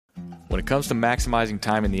When it comes to maximizing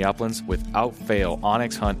time in the uplands, without fail,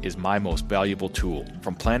 onX Hunt is my most valuable tool.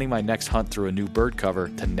 From planning my next hunt through a new bird cover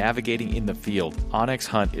to navigating in the field, onX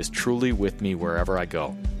Hunt is truly with me wherever I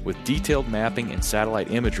go. With detailed mapping and satellite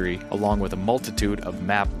imagery, along with a multitude of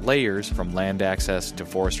map layers from land access to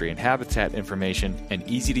forestry and habitat information, and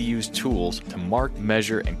easy-to-use tools to mark,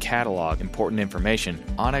 measure, and catalog important information,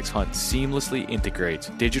 onX Hunt seamlessly integrates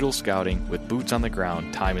digital scouting with boots on the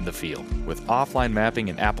ground time in the field. With offline mapping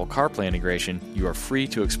and Apple CarPlay integration, you are free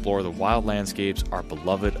to explore the wild landscapes our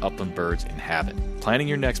beloved upland birds inhabit. Planning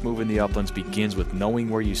your next move in the uplands begins with knowing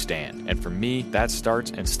where you stand, and for me, that starts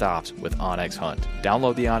and stops with onX Hunt.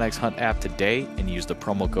 Download the onX Hunt app today and use the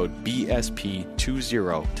promo code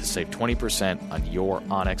BSP20 to save 20% on your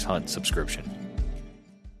onX Hunt subscription.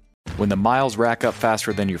 When the miles rack up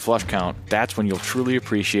faster than your flush count, that's when you'll truly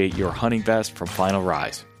appreciate your hunting vest from Final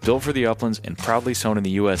Rise. Built for the uplands and proudly sewn in the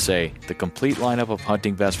USA, the complete lineup of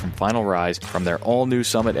hunting vests from Final Rise, from their all-new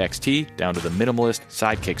Summit XT down to the minimalist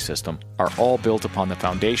Sidekick system, are all built upon the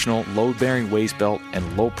foundational load-bearing waist belt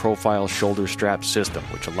and low-profile shoulder strap system,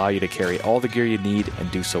 which allow you to carry all the gear you need and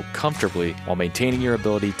do so comfortably while maintaining your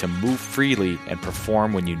ability to move freely and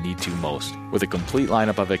perform when you need to most. With a complete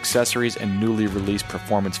lineup of accessories and newly released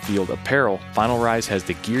performance field apparel, Final Rise has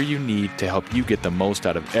the gear you need to help you get the most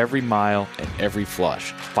out of every mile and every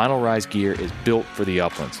flush. Final Rise gear is built for the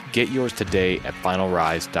uplands. Get yours today at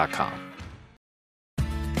finalrise.com.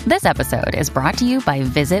 This episode is brought to you by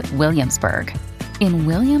Visit Williamsburg. In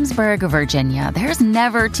Williamsburg, Virginia, there's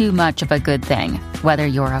never too much of a good thing. Whether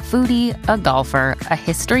you're a foodie, a golfer, a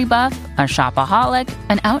history buff, a shopaholic,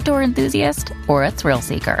 an outdoor enthusiast, or a thrill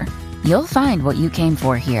seeker, you'll find what you came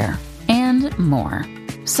for here and more.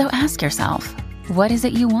 So ask yourself, what is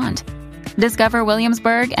it you want? Discover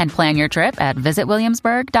Williamsburg and plan your trip at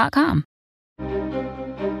visitwilliamsburg.com.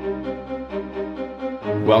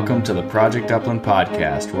 Welcome to the Project Upland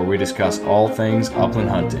podcast, where we discuss all things upland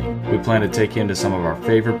hunting. We plan to take you into some of our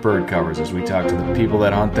favorite bird covers as we talk to the people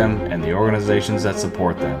that hunt them and the organizations that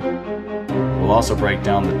support them. We'll also break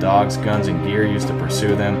down the dogs, guns, and gear used to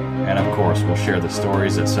pursue them, and of course, we'll share the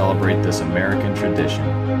stories that celebrate this American tradition.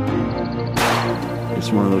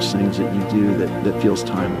 It's one of those things that you do that feels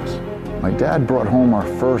timeless. My dad brought home our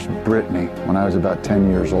first Brittany when I was about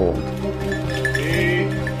 10 years old.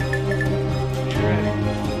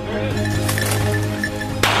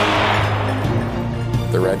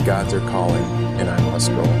 The red gods are calling, and I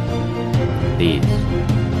must go. These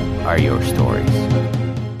are your stories.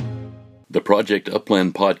 The Project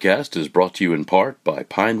Upland podcast is brought to you in part by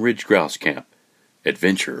Pine Ridge Grouse Camp.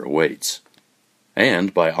 Adventure awaits.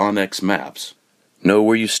 And by onX Maps. Know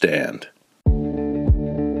where you stand.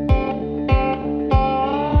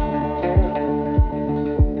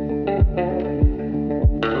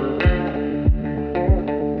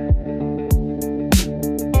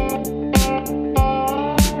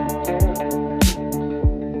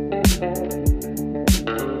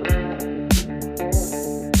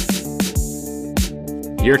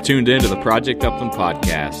 You're tuned in to the Project Upland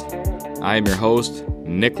podcast. I am your host,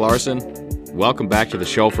 Nick Larson. Welcome back to the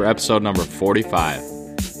show for episode number 45.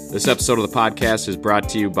 This episode of the podcast is brought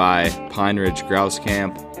to you by Pine Ridge Grouse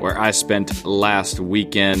Camp, where I spent last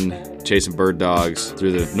weekend chasing bird dogs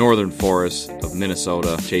through the northern forests of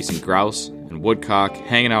Minnesota, chasing grouse and woodcock,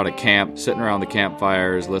 hanging out at camp, sitting around the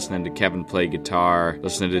campfires, listening to Kevin play guitar,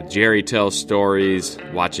 listening to Jerry tell stories,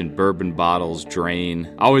 watching bourbon bottles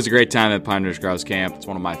drain. Always a great time at Pine Ridge Grouse Camp. It's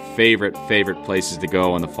one of my favorite places to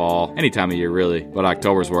go in the fall. Any time of year, really. But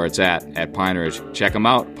October's where it's at Pine Ridge. Check them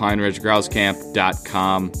out,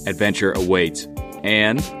 pineridgegrousecamp.com. Adventure awaits.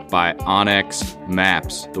 And by onX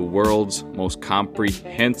Maps, the world's most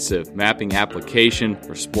comprehensive mapping application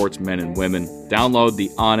for sportsmen and women. Download the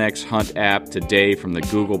onX Hunt app today from the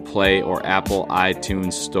Google Play or Apple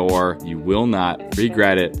iTunes store. You will not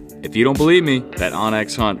regret it. If you don't believe me, that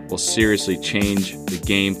onX Hunt will seriously change the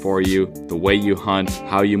game for you. The way you hunt,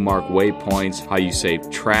 how you mark waypoints, how you save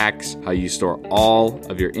tracks, how you store all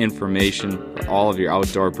of your information for all of your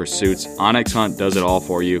outdoor pursuits. onX Hunt does it all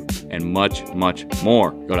for you and much, much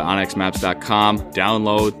more. Go to onxmaps.com,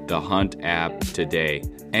 download the Hunt app today.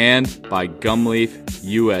 And by Gumleaf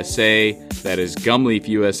USA, that is Gumleaf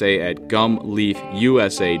USA at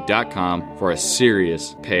gumleafusa.com for a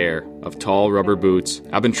serious pair of tall rubber boots.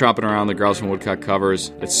 I've been tromping around the grouse and woodcock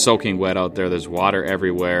covers. It's soaking wet out there. There's water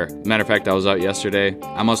everywhere. Matter of fact, I was out yesterday.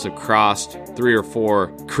 I must have crossed 3 or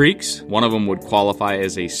 4 creeks. One of them would qualify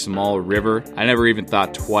as a small river. I never even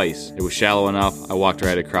thought twice. It was shallow enough. I walked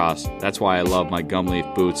right across. That's why I love my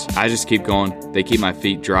Gumleaf boots. I just keep going. They keep my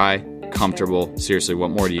feet dry, comfortable. Seriously,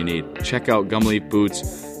 what more do you need? Check out Gumleaf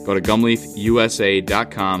boots. Go Go to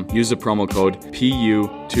gumleafusa.com. Use the promo code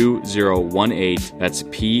PU2018. That's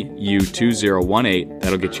PU2018.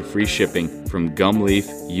 That'll get you free shipping from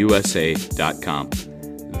gumleafusa.com.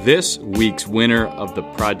 This week's winner of the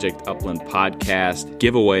Project Upland podcast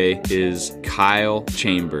giveaway is Kyle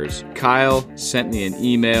Chambers. Kyle sent me an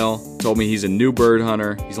email, told me he's a new bird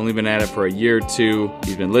hunter. He's only been at it for a year or two.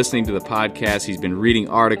 He's been listening to the podcast. He's been reading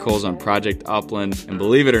articles on Project Upland. And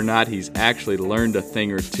believe it or not, he's actually learned a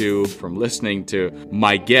thing or two from listening to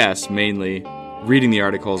my guests, mainly reading the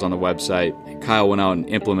articles on the website. Kyle went out and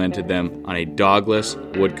implemented them on a dogless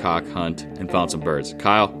woodcock hunt and found some birds.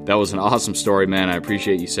 Kyle, that was an awesome story, man. I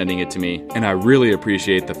appreciate you sending it to me. And I really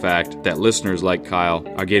appreciate the fact that listeners like Kyle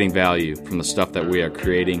are getting value from the stuff that we are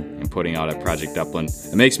creating and putting out at Project Upland.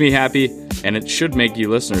 It makes me happy, and it should make you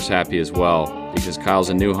listeners happy as well, because Kyle's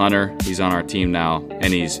a new hunter. He's on our team now,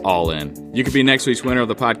 and he's all in. You could be next week's winner of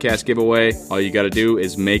the podcast giveaway. All you got to do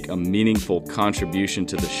is make a meaningful contribution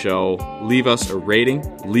to the show. Leave us a rating.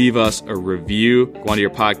 Leave us a review. Go onto your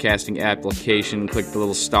podcasting application, click the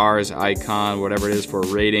little stars icon, whatever it is for a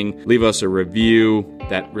rating. Leave us a review.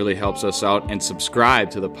 That really helps us out. And subscribe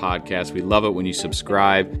to the podcast. We love it when you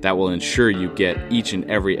subscribe. That will ensure you get each and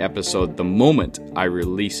every episode the moment I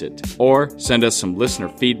release it. Or send us some listener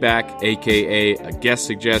feedback, aka a guest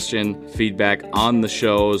suggestion, feedback on the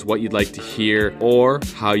shows, what you'd like to hear, or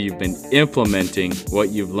how you've been implementing what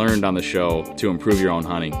you've learned on the show to improve your own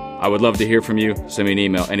hunting. I would love to hear from you. Send me an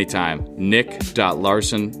email anytime.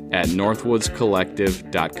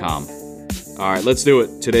 nick.larson@northwoodscollective.com. All right, let's do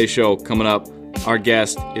it. Today's show coming up. Our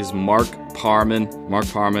guest is Mark Parman. Mark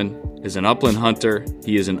Parman is an upland hunter.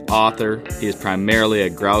 He is an author. He is primarily a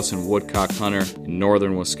grouse and woodcock hunter in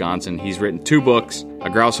northern Wisconsin. He's written 2 books, A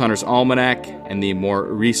Grouse Hunter's Almanac and the more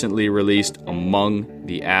recently released Among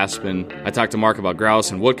the Aspen. I talked to Mark about grouse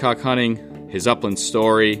and woodcock hunting, his upland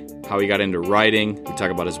story, how he got into writing. We talk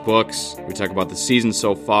about his books. We talk about the season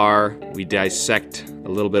so far. We dissect a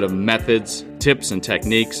little bit of methods, tips, and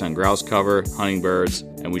techniques on grouse cover, hunting birds,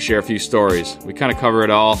 and we share a few stories. We kind of cover it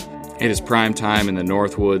all. It is prime time in the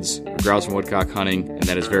Northwoods for grouse and woodcock hunting, and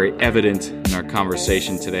that is very evident in our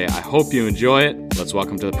conversation today. I hope you enjoy it. Let's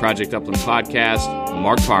welcome to the Project Upland podcast,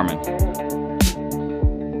 Mark Parman.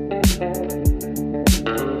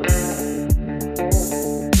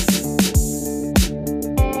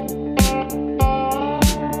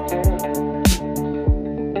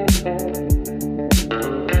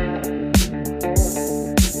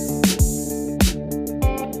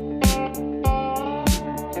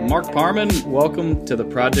 Mark Parman, welcome to the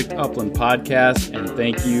Project Upland podcast, and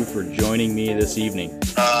thank you for joining me this evening.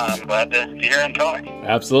 I'm glad to be here and talk.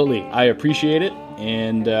 Absolutely. I appreciate it,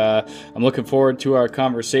 and I'm looking forward to our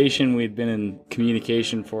conversation. We've been in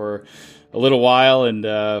communication for a little while, and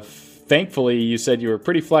thankfully you said you were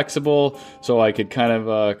pretty flexible, so I could kind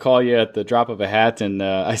of call you at the drop of a hat, and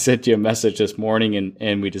I sent you a message this morning,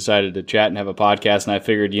 and we decided to chat and have a podcast, and I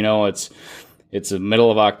figured, it's the middle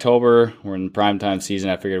of October. We're in primetime season.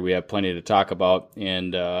 I figured we have plenty to talk about.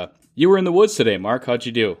 And you were in the woods today, Mark. How'd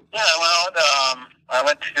you do? Yeah, well, I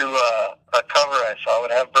went to a cover I saw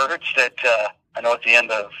would have birds that I know at the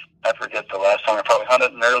end of, I forget the last time, I probably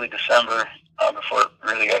hunted in early December before it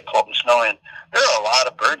really got cold and snowy. And there are a lot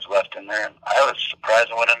of birds left in there. And I was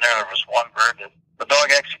surprised I went in there. There was one bird that the dog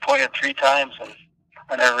actually pointed 3 times, and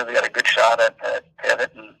I never really got a good shot at it,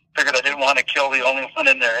 and figured I didn't want to kill the only one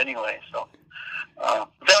in there anyway, so.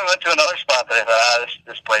 Then we went to another spot that I thought,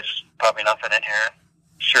 this place is probably nothing in here.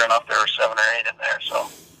 Sure enough, there were 7 or 8 in there. So,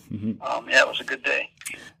 it was a good day.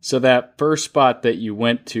 So that first spot that you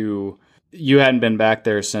went to, you hadn't been back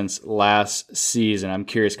there since last season. I'm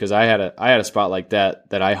curious because I had a spot like that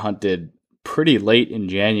I hunted pretty late in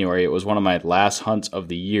January. It was one of my last hunts of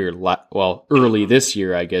the year. Well, early this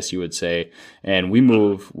year, I guess you would say. And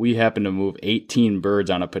we happened to move 18 birds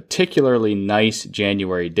on a particularly nice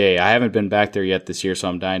January day. I haven't been back there yet this year, so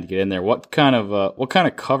I'm dying to get in there. What kind of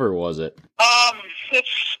cover was it?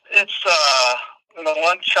 It's the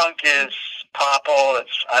one chunk is popple.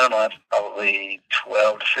 It's probably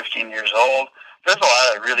 12 to 15 years old. There's a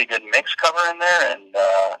lot of really good mixed cover in there, and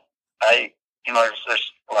there's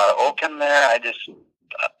a lot of oak in there. I just,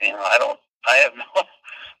 I have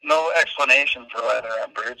no explanation for why there are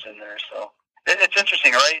birds in there. So it's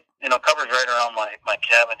interesting, right? Cover's right around my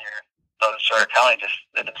cabin here. So Sawyer County, it just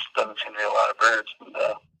doesn't seem to be a lot of birds.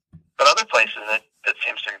 But other places, it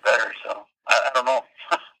seems to be better. So I don't know.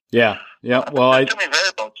 Yeah. Well, there's too many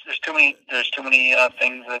variables. There's too many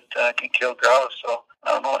things that can kill grouse. So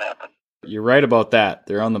I don't know what happened. You're right about that.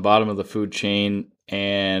 They're on the bottom of the food chain,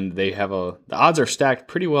 and they have the odds are stacked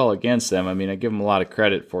pretty well against them. I mean, I give them a lot of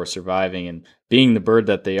credit for surviving, being the bird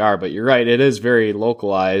that they are. But you're right, it is very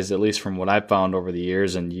localized, at least from what I've found over the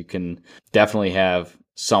years, and you can definitely have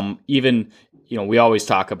some, even, we always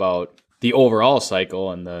talk about the overall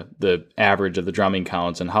cycle and the average of the drumming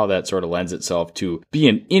counts and how that sort of lends itself to be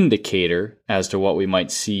an indicator as to what we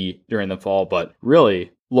might see during the fall. But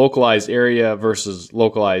really, localized area versus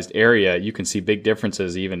localized area, you can see big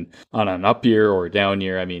differences even on an up year or down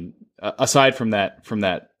year. I mean, aside from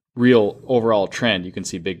that real overall trend, you can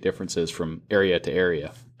see big differences from area to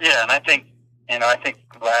area. Yeah, and I think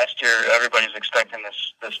last year everybody's expecting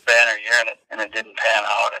this banner year, and it didn't pan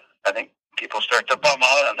out. And I think people start to bum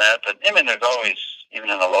out on that. But I mean, there's always, even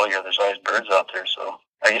in a low year, there's always birds out there. So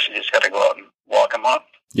I guess you just got to go out and walk them up.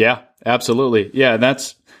 Yeah, absolutely. Yeah, and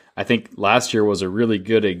I think last year was a really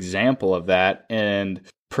good example of that. And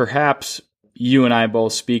perhaps you and I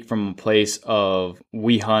both speak from a place of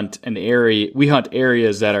we hunt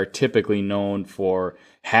areas that are typically known for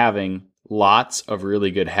having lots of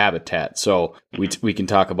really good habitat. So we can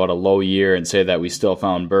talk about a low year and say that we still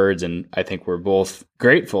found birds, and I think we're both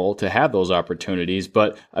grateful to have those opportunities.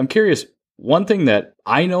 But I'm curious, one thing that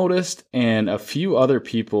I noticed, and a few other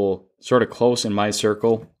people sort of close in my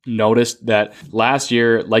circle noticed, that last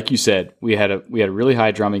year, like you said, we had really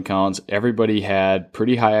high drumming counts. Everybody had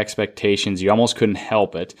pretty high expectations. You almost couldn't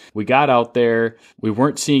help it. We got out there, we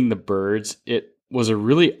weren't seeing the birds. It was a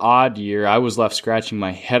really odd year. I was left scratching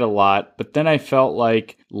my head a lot, but then I felt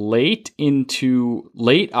like late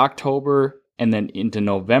October and then into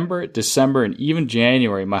November, December, and even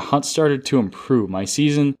January, my hunt started to improve. My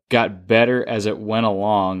season got better as it went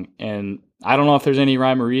along, and I don't know if there's any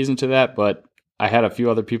rhyme or reason to that, but I had a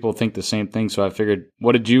few other people think the same thing, so I figured,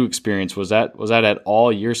 what did you experience? Was that at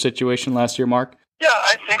all your situation last year, Mark? Yeah,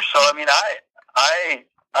 I think so. I mean,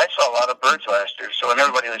 I saw a lot of birds last year, so when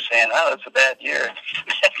everybody was saying, "Oh, it's a bad year,"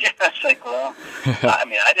 I was like, "Well, I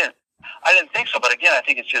mean, I didn't think so." But again, I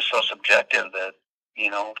think it's just so subjective that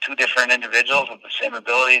two different individuals with the same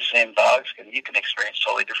abilities, same dogs, you can experience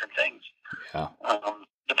totally different things. Yeah.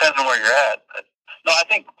 Depends on where you're at. But no, I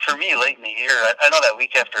think for me, late in the year, I know that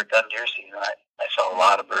week after gun deer season, I saw a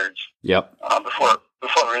lot of birds. Yep. Before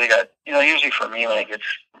it really got, usually for me, when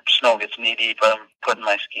snow gets knee deep, I'm putting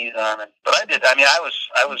my skis on. But I did. I mean, I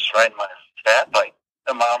was riding my fat bike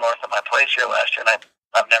a mile north of my place here last year, and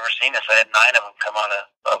I've never seen this. I had 9 of them come out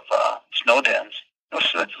of snow dens. It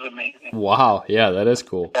was amazing. Wow. Yeah, that is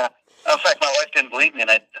cool. Yeah. In fact, my wife didn't believe me, and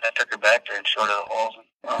I took her back there and showed her the holes.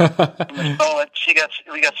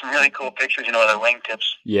 We got some really cool pictures. Their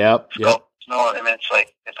wingtips. Yep. Snow. I mean, it's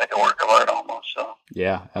like a work of art almost. So.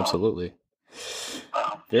 Yeah, absolutely.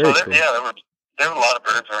 Very cool. There were a lot of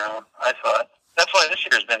birds around, I thought. That's why this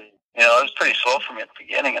year's been, it was pretty slow for me at the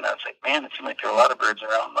beginning, and I was like, man, it seemed like there were a lot of birds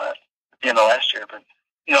around last year. But,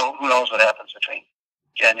 who knows what happens between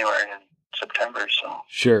January and September, so.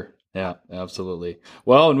 Sure. Yeah, absolutely.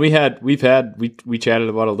 Well, and we chatted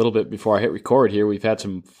about a little bit before I hit record here. We've had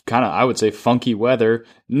some kind of, I would say, funky weather,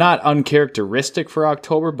 not uncharacteristic for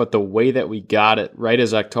October, but the way that we got it right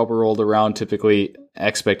as October rolled around, typically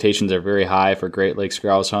expectations are very high for Great Lakes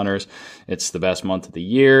grouse hunters. It's the best month of the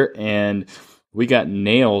year, and we got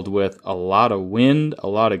nailed with a lot of wind, a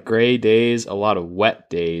lot of gray days, a lot of wet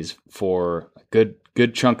days for a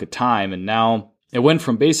good chunk of time, and now it went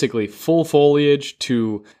from basically full foliage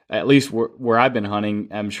to, at least where I've been hunting,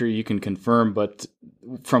 I'm sure you can confirm, but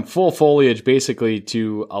from full foliage basically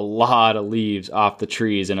to a lot of leaves off the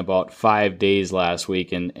trees in about 5 days last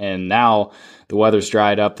week. And now the weather's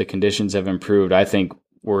dried up, the conditions have improved. I think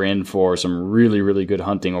we're in for some really, really good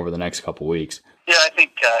hunting over the next couple weeks. Yeah, I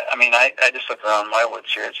think, I just look around my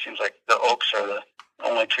woods here. It seems like the oaks are the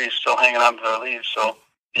only trees still hanging on to their leaves. So,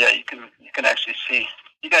 yeah, you can actually see.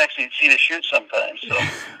 You can actually see the shoot sometimes. So.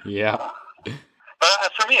 Yeah.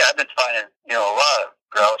 But for me, I've been finding, a lot of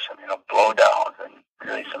grouse and, blowdowns and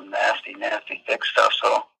really some nasty, nasty thick stuff.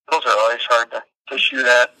 So those are always hard to shoot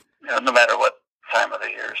at, no matter what time of the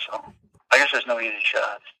year. So I guess there's no easy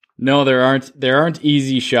shots. No, there aren't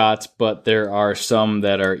easy shots, but there are some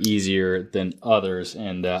that are easier than others.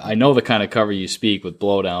 And I know the kind of cover you speak with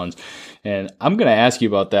blowdowns, and I'm going to ask you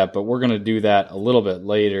about that, but we're going to do that a little bit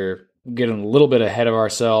later. Getting a little bit ahead of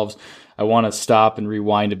ourselves. I want to stop and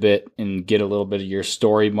rewind a bit and get a little bit of your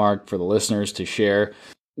story, Mark, for the listeners to share.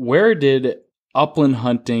 Where did upland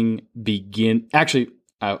hunting begin? Actually,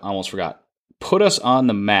 I almost forgot. Put us on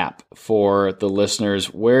the map for the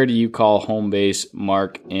listeners. Where do you call home base,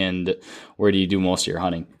 Mark, and where do you do most of your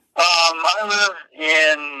hunting? I live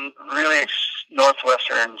in really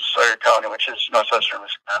northwestern Sawyer County, which is northwestern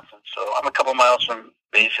Wisconsin. So I'm a couple miles from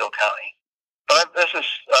Bayfield County. But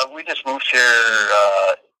we just moved here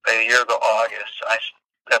a year ago, August.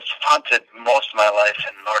 have hunted most of my life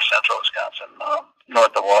in north central Wisconsin,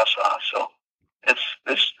 north of Wausau. So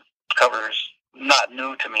this covers not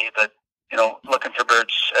new to me, but looking for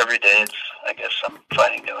birds every day. I guess I'm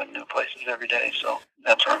finding new places every day. So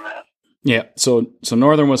that's where I'm at. Yeah. So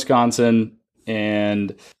northern Wisconsin,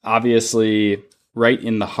 and obviously right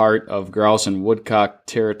in the heart of grouse and woodcock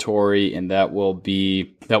territory, and that will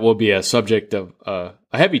be a subject of a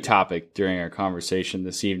heavy topic during our conversation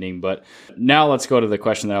this evening. But now let's go to the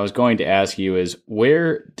question that I was going to ask you: is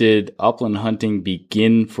where did upland hunting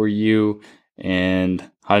begin for you,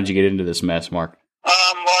 and how did you get into this mess, Mark?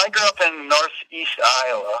 Well, I grew up in northeast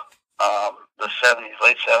Iowa, the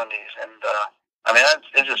late 70s, and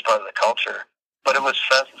it's just part of the culture. But it was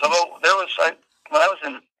pheasants. Although when I was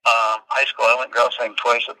in high school, I went grouse hunting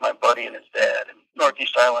twice with my buddy and his dad in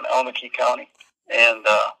northeast Iowa in Almaquee County, and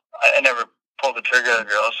I never pulled the trigger of the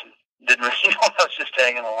grouse and didn't really know. I was just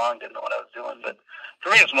tagging along, didn't know what I was doing. But for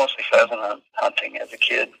me, it was mostly pheasant hunting as a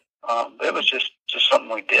kid. But it was just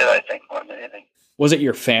something we did, I think, more than anything. Was it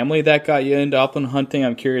your family that got you into upland hunting?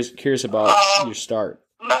 I'm curious about your start.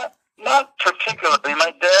 Not particularly.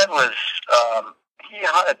 My dad was he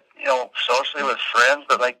hunted, socially with friends,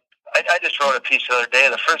 but I just wrote a piece the other day.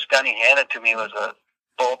 The first gun he handed to me was a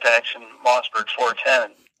bolt action Mossberg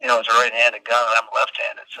 410. It was a right-handed gun, and I'm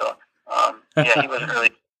left-handed. So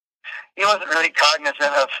he wasn't really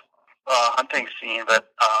cognizant of hunting scene,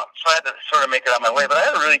 but so I had to sort of make it on my way. But I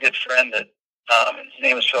had a really good friend that his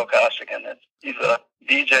name is Phil Costigan. He's a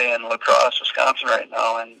DJ in La Crosse, Wisconsin right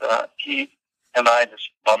now, and he and I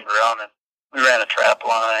just bummed around, and we ran a trap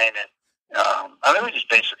line, and we just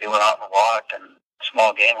basically went out and walked and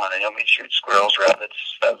small game hunting. We'd shoot squirrels, rabbits,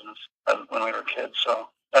 pheasants when we were kids. So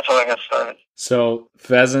that's how I got started. So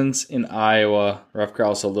pheasants in Iowa, rough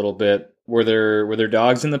grouse a little bit. Were there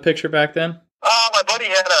dogs in the picture back then? My buddy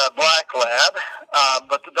had a black lab,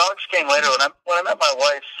 but the dogs came later. When I met my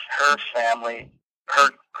wife, her family, her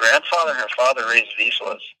grandfather and her father raised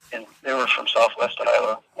Vizslas, and they were from southwest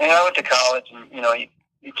Iowa. And I went to college, and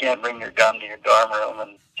you can't bring your gun to your dorm room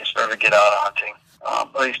and just sort of get out of hunting.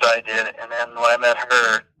 At least I did. And then when I met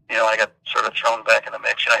her, I got sort of thrown back in the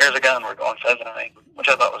mix. Here's a gun, we're going pheasant hunting, which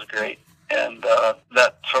I thought was great. And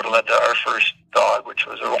that sort of led to our first dog, which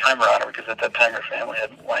was a Weimaraner, because at that time her family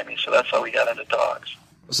had Weimey. So that's how we got into dogs.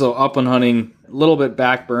 So upland hunting, a little bit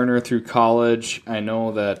back burner through college. I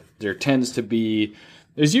know that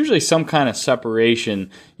there's usually some kind of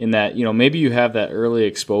separation in that, maybe you have that early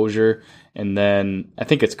exposure, and then I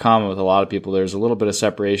think it's common with a lot of people. There's a little bit of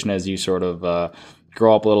separation as you sort of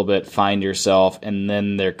grow up a little bit, find yourself, and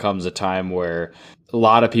then there comes a time where a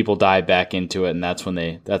lot of people dive back into it, and that's when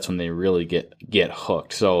they really get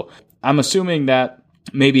hooked. So I'm assuming that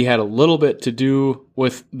maybe had a little bit to do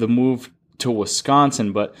with the move to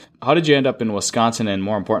Wisconsin, but how did you end up in Wisconsin, and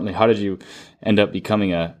more importantly, how did you end up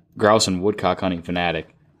becoming a grouse and woodcock hunting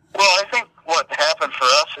fanatic? Well, I think what happened for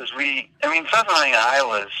us is pheasant hunting in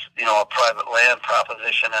Iowa is, a private land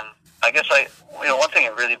proposition, and I guess one thing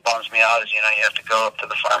that really bums me out is, you have to go up to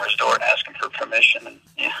the farmer's door and ask him for permission, and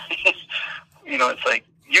it's like,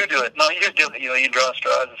 you do it. No, you do it. You draw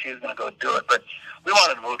straws if he was going to go do it. But we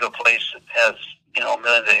wanted to move to a place that has,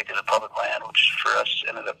 millions of acres of public land, which for us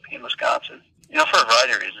ended up being Wisconsin. For a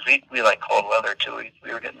variety of reasons. We like cold weather, too.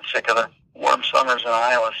 We were getting sick of the warm summers in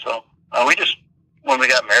Iowa. So when we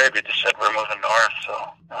got married, we just said we're moving north.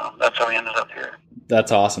 So that's how we ended up here.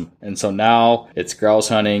 That's awesome. And so now it's grouse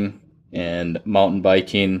hunting and mountain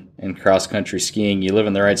biking and cross-country skiing. You live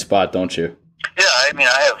in the right spot, don't you? Yeah,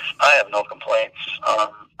 I have no complaints.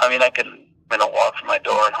 I can walk from my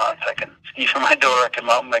door and hunt. I can ski from my door. I can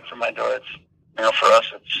mountain bike from my door. It's for us,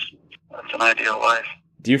 it's an ideal life.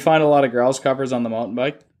 Do you find a lot of grouse covers on the mountain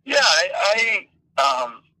bike? Yeah,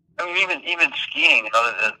 even skiing.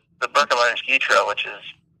 The Birkebeiner Ski Trail, which is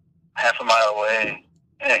half a mile away,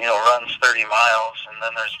 runs 30 miles, and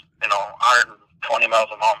then there's 120 miles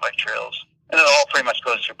of mountain bike trails, and it all pretty much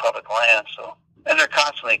goes through public land. So, and they're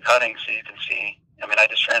constantly cutting, so you can see. I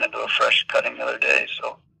just ran into a fresh cutting the other day,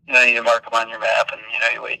 so you mark them on your map, and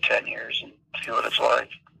you wait 10 years and see what it's like.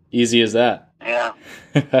 Easy as that. Yeah.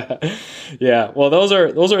 Yeah. Well, those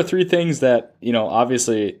are three things that,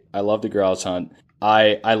 obviously I love to grouse hunt.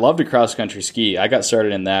 I love to cross country ski. I got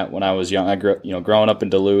started in that when I was young. I grew up, growing up in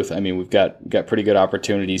Duluth. We've got pretty good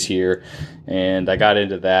opportunities here, and I got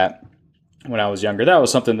into that when I was younger. That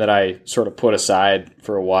was something that I sort of put aside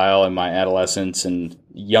for a while in my adolescence and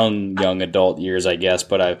young adult years, I guess.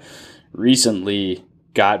 But I've recently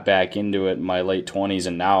got back into it in my late 20s,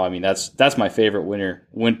 and now, I mean, that's my favorite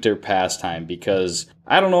winter pastime, because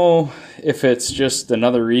I don't know if it's just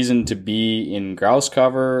another reason to be in grouse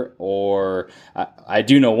cover, or I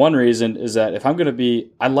do know one reason is that if I'm going to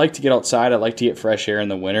be, I like to get outside, I like to get fresh air in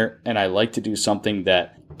the winter, and I like to do something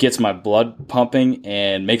that gets my blood pumping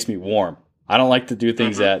and makes me warm. I don't like to do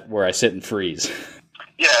things where I sit and freeze.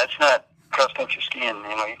 Yeah, it's not cross-country skiing.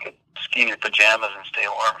 You could ski in your pajamas and stay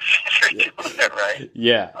warm if you're doing it right.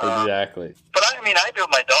 Yeah, exactly. But I do it.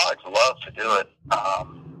 My dogs love to do it.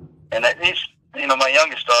 And at least, my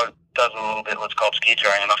youngest dog does a little bit of what's called ski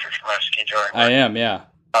jarring. I don't know if you're familiar with ski jarring. I am, yeah.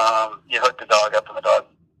 You hook the dog up and the dog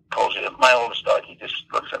pulls you. My oldest dog, he just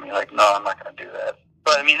looks at me like, no, I'm not going to do that.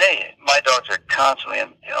 But I mean, my dogs are constantly, in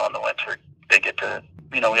the winter, they get to,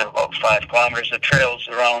 we have about 5 kilometers of trails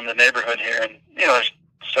around the neighborhood here, and, there's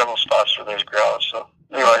several spots where there's grouse, so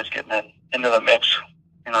they're always getting into the mix,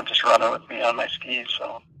 just running with me on my skis,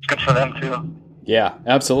 so it's good for them too. Yeah,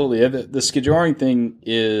 absolutely. The skijoring thing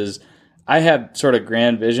is, I have sort of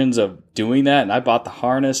grand visions of doing that, and I bought the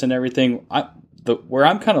harness and everything. Where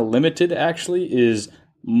I'm kind of limited, actually, is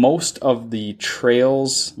most of the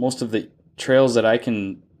trails that I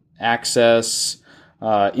can access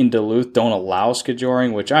in Duluth don't allow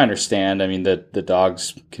skijoring, which I understand. I mean, the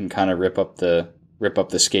dogs can kind of rip up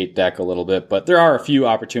the skate deck a little bit, but there are a few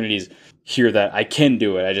opportunities here that I can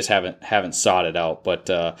do it. I just haven't sought it out, but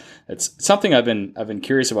it's something I've been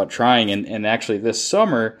curious about trying. And actually, this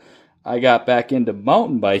summer I got back into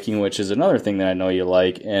mountain biking, which is another thing that I know you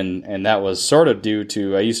like, and that was sort of due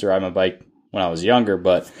to, I used to ride my bike when I was younger,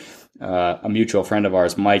 but a mutual friend of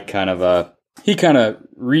ours, Mike, he kind of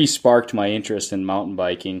re-sparked my interest in mountain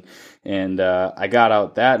biking, and I got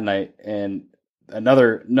out that night. And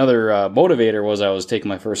another motivator was I was taking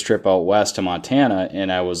my first trip out west to Montana,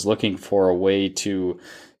 and I was looking for a way to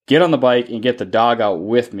get on the bike and get the dog out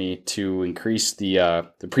with me to increase the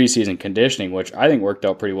preseason conditioning, which I think worked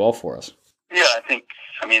out pretty well for us. Yeah,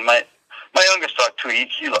 my youngest dog too,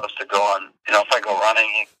 he loves to go on, if I go running,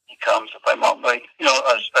 he comes. If I mountain bike,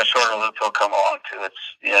 a shorter loop, he'll come along too.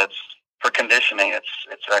 It's for conditioning,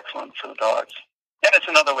 it's excellent for the dogs. And it's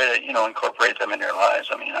another way to, incorporate them in your lives.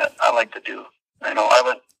 I mean, I like to do, I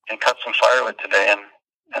went and cut some firewood today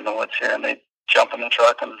in the woods here, and they jump in the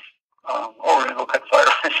truck and, we're going to go cut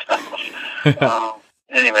firewood.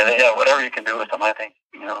 Anyway, whatever you can do with them, I think,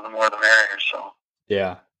 the more the merrier, so.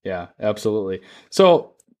 Yeah, absolutely.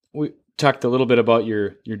 So we talked a little bit about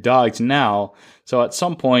your dogs now. So at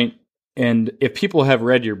some point, and if people have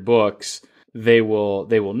read your books, they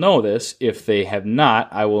will know this. If they have not,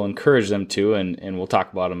 I will encourage them to, and we'll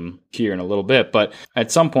talk about them here in a little bit. But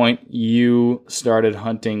at some point, you started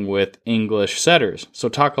hunting with English setters. So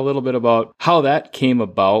talk a little bit about how that came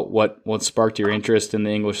about, what sparked your interest in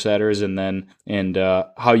the English setters, and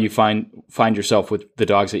how you find yourself with the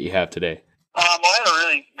dogs that you have today. Well, I had a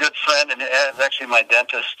really good friend, and it was actually my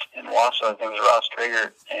dentist in Wausau. His name was Ross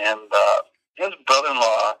Traeger, and his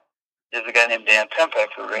brother-in-law is a guy named Dan Pempek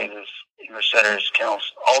who raises English setters,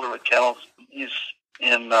 kennels, Alderwood Kennels. He's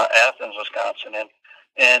in Athens, Wisconsin,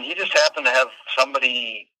 and he just happened to have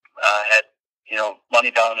somebody had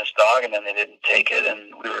money down on this dog, and then they didn't take it,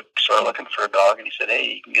 and we were sort of looking for a dog, and he said,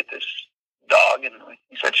 "Hey, you can get this dog," and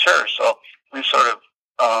he said, "Sure." So we sort of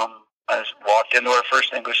I just walked into our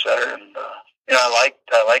first English setter, and I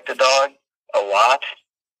liked the dog a lot,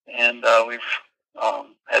 and we've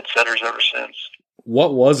had setters ever since.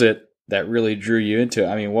 What was it that really drew you into it?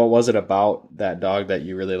 I mean, what was it about that dog that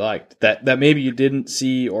you really liked that maybe you didn't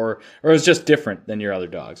see, or it was just different than your other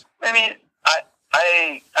dogs? I mean,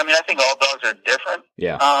 I think all dogs are different.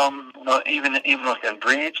 Yeah. Even within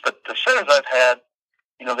breeds, but the setters I've had,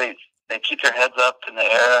 they keep their heads up in the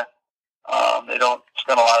air. They don't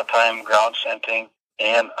spend a lot of time ground scenting,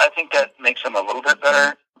 and I think that makes them a little bit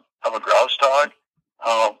better of a grouse dog.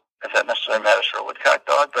 If that necessarily matters for a woodcock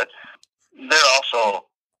dog, but they're also,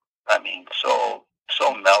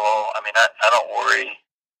 so mellow. I mean, I don't worry,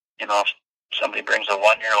 if somebody brings a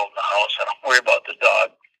 1-year-old in the house, I don't worry about the dog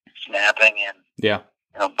snapping and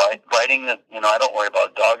biting. I don't worry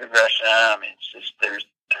about dog aggression. I mean, it's just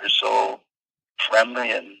they're so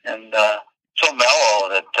friendly and so mellow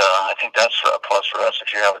that I think that's a plus for us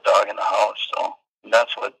if you have a dog in the house. So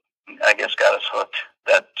that's what I guess got us hooked.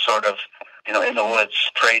 That sort of in the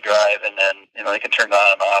woods prey drive, and then they can turn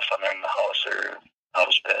on and off when they're in the house or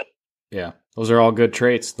house bed. Yeah, those are all good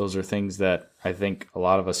traits. Those are things that I think a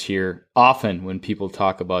lot of us hear often when people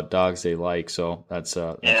talk about dogs they like. So that's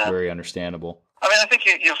very understandable. I mean, I think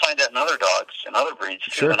you'll find that in other dogs and other breeds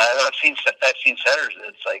too. Sure. And I've seen setters.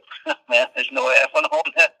 It's like, man, there's no way I want to hold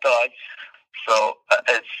that dog. So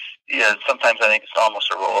it's yeah, sometimes I think it's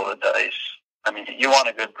almost a roll of the dice. I mean, you want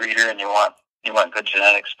a good breeder and you want good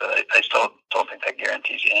genetics, but I still don't think that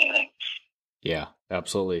guarantees you anything. Yeah,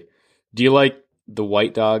 absolutely. Do you like the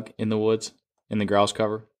white dog in the woods, in the grouse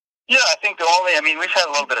cover? Yeah, I think we've had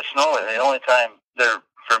a little bit of snow. The only time they're,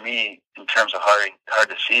 for me, in terms of hard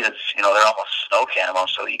to see is, they're almost snow camo,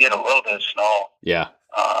 so you get a little bit of snow. Yeah.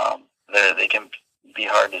 They can be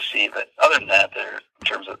hard to see, but other than that, they're, in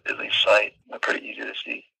terms of at least sight, they're pretty easy to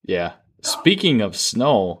see. Yeah. Speaking of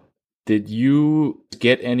snow, did you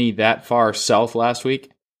get any that far south last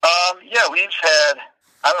week? Yeah, we've had,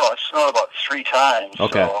 it snowed about 3 times.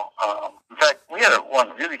 Okay. So, in fact, we had one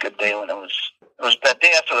really good day when it was that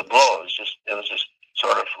day after the blow. It was just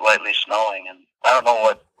sort of lightly snowing, and I don't know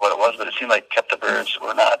what it was, but it seemed like kept the birds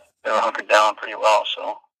they were hunkered down pretty well.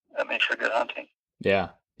 So that made for good hunting. Yeah.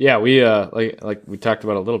 Yeah, we like we talked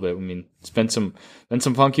about a little bit. I mean, it's been some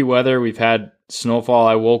funky weather. We've had snowfall.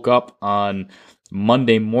 I woke up on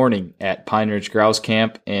Monday morning at Pine Ridge Grouse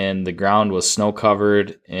Camp, and the ground was snow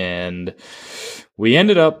covered. And we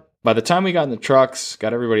ended up, by the time we got in the trucks,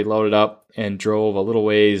 got everybody loaded up, and drove a little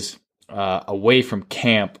ways away from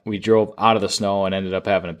camp. We drove out of the snow and ended up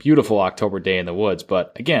having a beautiful October day in the woods.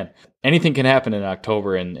 But again, anything can happen in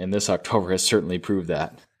October, and this October has certainly proved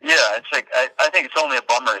that. Yeah, it's like I think it's only a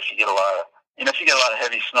bummer if you get a lot of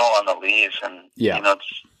heavy snow on the leaves and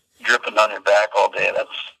it's dripping on your back all day.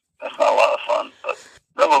 That's not a lot of fun. But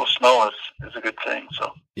that little snow is a good thing.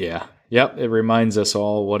 So yeah, yep. It reminds us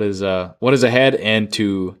all what is ahead, and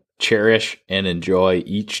to cherish and enjoy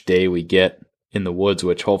each day we get in the woods,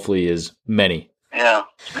 which hopefully is many. Yeah,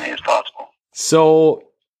 as many as possible. So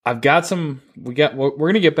I've got we're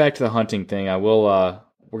going to get back to the hunting thing. We're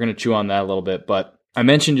going to chew on that a little bit, but I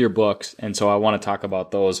mentioned your books, and so I want to talk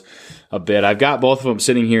about those a bit. I've got both of them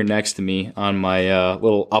sitting here next to me on my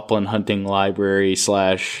little upland hunting library /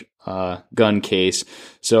 gun case.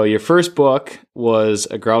 So your first book was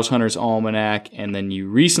A Grouse Hunter's Almanac, and then you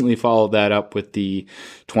recently followed that up with the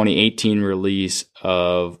 2018 release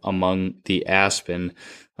of Among the Aspen.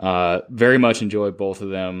 Very much enjoyed both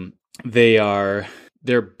of them.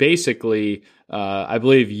 They're basically, I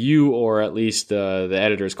believe you, or at least the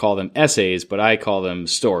editors, call them essays, but I call them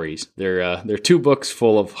stories. They're 2 books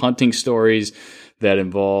full of hunting stories that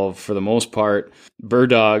involve, for the most part,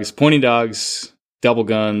 bird dogs, pointing dogs, double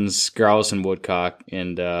guns, grouse, and woodcock,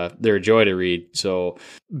 and they're a joy to read. So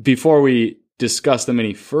before we discuss them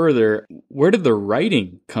any further, where did the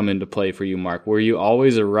writing come into play for you, Mark? Were you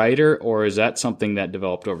always a writer, or is that something that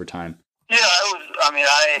developed over time? Yeah,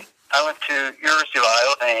 I went to University of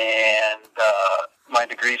Iowa, and my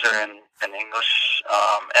degrees are in English.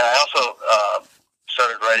 And I also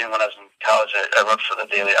started writing when I was in college. I wrote for the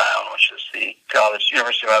Daily Ion, which is the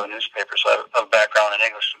University of Iowa newspaper. So I have a background in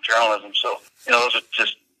English and journalism. So, those are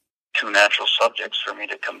just 2 natural subjects for me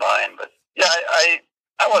to combine. But yeah,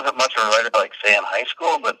 I wasn't much of a writer, like, say, in high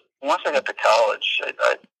school. But once I got to college,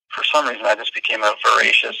 I for some reason, I just became a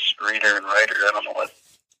voracious reader and writer. I don't know what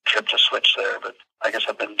tripped a switch there, but I guess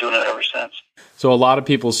I've been doing it ever since. So a lot of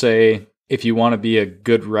people say if you want to be a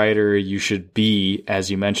good writer, you should be,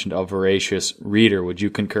 as you mentioned, a voracious reader. Would you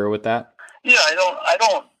concur with that? Yeah, I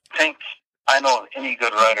don't think I know any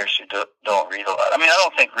good writers who don't read a lot. I mean, I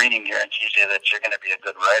don't think reading guarantees you that you're going to be a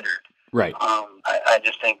good writer. Right. I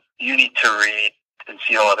just think you need to read and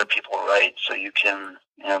see how other people write, so you can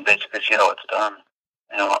basically see how it's done,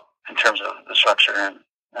 in terms of the structure and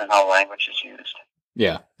how language is used.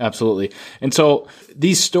 Yeah, absolutely. And so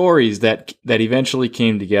these stories that eventually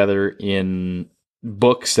came together in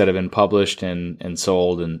books that have been published and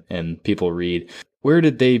sold and people read, where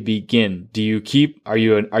did they begin? Are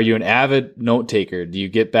you an avid note taker? Do you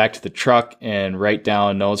get back to the truck and write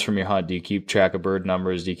down notes from your hunt? Do you keep track of bird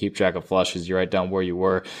numbers? Do you keep track of flushes? Do you write down where you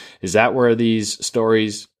were? Is that where these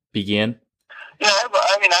stories begin? Yeah,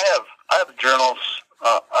 I have journals.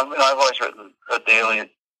 I've always written a daily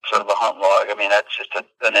sort of a hunt log. I mean, that's just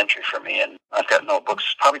an entry for me, and I've got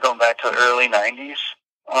notebooks probably going back to the early 90s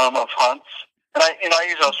of hunts. And I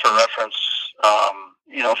use those for reference,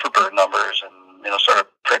 for bird numbers and, sort of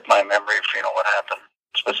prick my memory for, what happened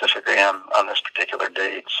specifically on this particular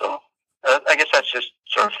date. So I guess that's just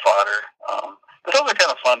sort of fodder. But those are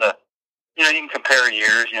kind of fun to, you can compare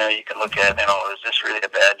years. You can look at, is this really a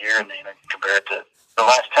bad year? And then you can compare it to the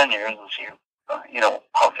last 10 years and see,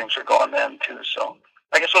 how things are going then too. So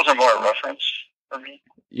I guess those are more a reference for me.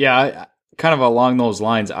 Yeah, kind of along those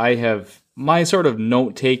lines, I have my sort of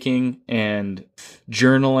note-taking and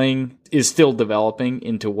journaling is still developing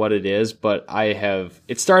into what it is, but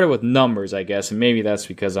it started with numbers, I guess, and maybe that's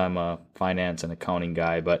because I'm a finance and accounting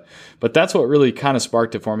guy, but that's what really kind of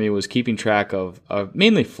sparked it for me, was keeping track of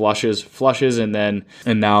mainly flushes, and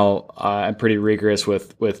now I'm pretty rigorous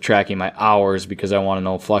with tracking my hours, because I want to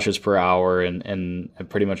know flushes per hour, and I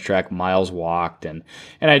pretty much track miles walked, and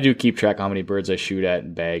I do keep track of how many birds I shoot at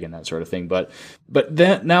and bag and that sort of thing, but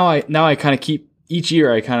then now I kind of keep, each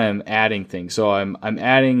year I kind of am adding things. So I'm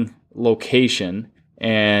adding location,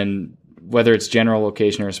 and whether it's general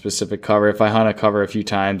location or a specific cover. If I hunt a cover a few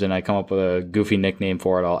times and I come up with a goofy nickname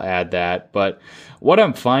for it, I'll add that. But what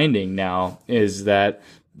I'm finding now is that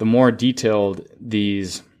the more detailed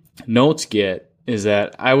these notes get, is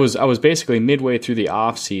that I was basically midway through the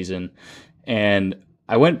off season, and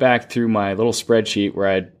I went back through my little spreadsheet where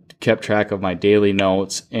I'd kept track of my daily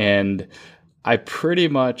notes, and I pretty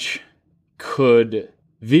much could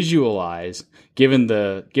visualize, given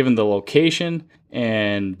the location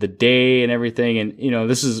and the day and everything, and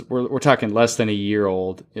we're talking less than a year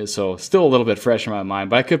old, so still a little bit fresh in my mind,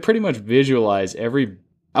 but I could pretty much visualize every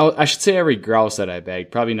grouse that I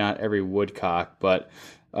bagged. Probably not every woodcock, but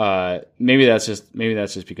maybe that's just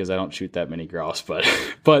because I don't shoot that many grouse, but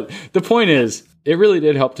the point is, it really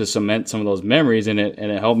did help to cement some of those memories, and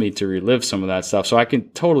it helped me to relive some of that stuff. So I can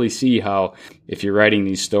totally see how, if you're writing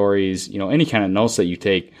these stories, any kind of notes that you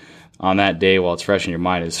take on that day while it's fresh in your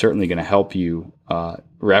mind is certainly going to help you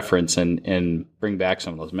reference and bring back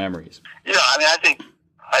some of those memories. Yeah, I mean,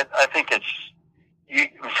 I think it's,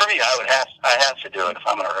 for me, I have to do it if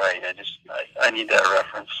I'm going to write. I need that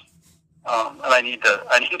reference, and I need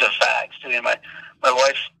the facts too. And my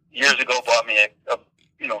wife years ago bought me a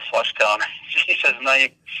flush counter. She says, "Now you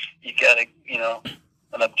got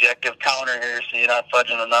an objective counter here, so you're not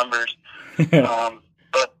fudging the numbers."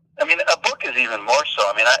 But I mean, a book is even more so.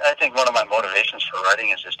 I mean, I think one of my motivations for writing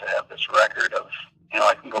is just to have this record of,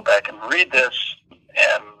 I can go back and read this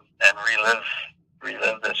and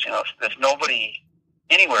relive this. If nobody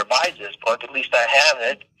anywhere buys this book, at least I have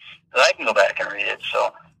it, that I can go back and read it.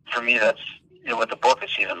 So for me, that's, with the book,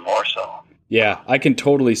 it's even more so. Yeah, I can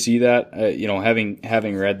totally see that.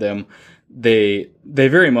 Having read them, they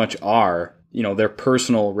very much are, their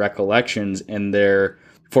personal recollections, and they're,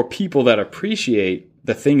 for people that appreciate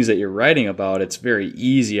the things that you're writing about, it's very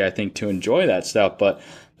easy, I think, to enjoy that stuff. But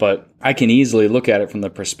I can easily look at it from the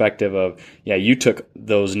perspective of, you took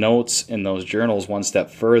those notes and those journals one step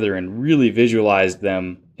further and really visualized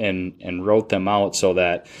them and wrote them out, so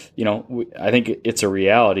that, I think it's a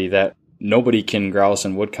reality that nobody can grouse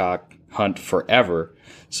and woodcock hunt forever.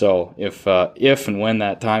 So if and when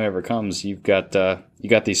that time ever comes, you got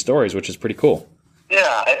these stories, which is pretty cool.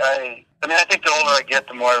 Yeah, I mean, I think the older I get,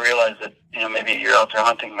 the more I realize that, maybe you're out there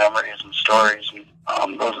hunting memories and stories,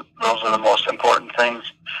 and those are the most important things.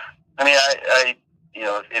 I mean,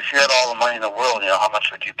 if you had all the money in the world, how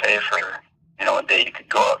much would you pay for, a day you could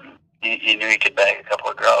go out and you knew you could bag a couple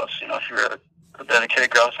of grouse? If you were a dedicated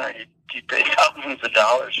grouse hunter, you'd pay thousands of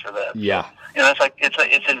dollars for that. Yeah.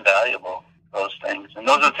 It's invaluable, those things. And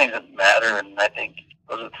those are the things that matter, and I think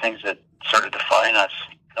those are the things that sort of define us,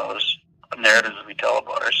 those narratives we tell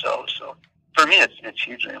about ourselves. So for me, it's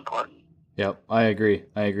hugely important. Yep, I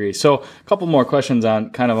agree. So a couple more questions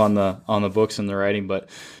on the books and the writing, but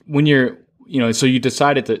when you're, so you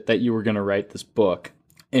decided that you were going to write this book,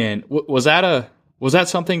 and was that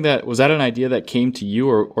an idea that came to you,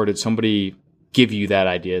 or did somebody give you that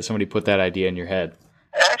idea? Did somebody put that idea in your head?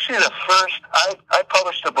 Actually, I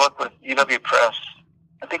published a book with UW Press,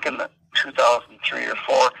 I think in 2003 or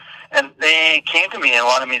 4, and they came to me and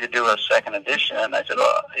wanted me to do a second edition, and I said,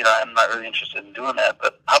 well, I'm not really interested in doing that,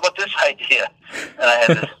 but how about this idea? And I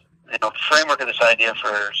had this, framework of this idea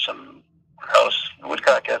for some grouse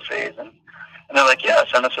woodcock essays, and they're like, yeah,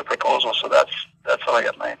 send us a proposal. So that's how I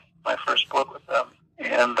got my first book with them.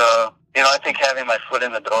 And, I think having my foot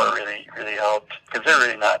in the door really, really helped, because they're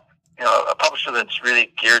really not, a publisher that's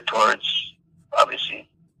really geared towards, obviously,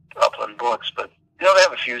 upland books, but, they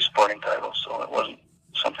have a few sporting titles, so it wasn't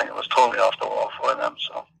something that was totally off the wall for them.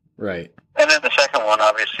 So right. And then the second one,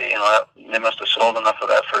 obviously, they must have sold enough of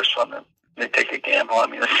that first one that they take a gamble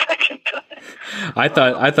on me the second time. I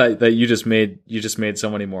thought that you just made so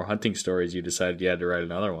many more hunting stories, you decided you had to write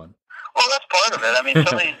another one. Well, that's part of it. I mean,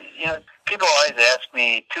 somebody, people always ask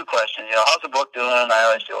me two questions. How's the book doing? And I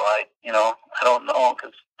always say, well, I don't know,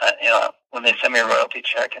 because when they send me a royalty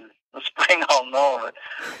check in the spring, I'll know.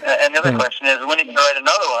 And the other question is, when are you going to write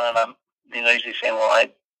another one? And I'm usually saying, well, I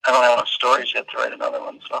don't have enough stories yet to write another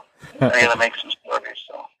one, so I got to make some stories.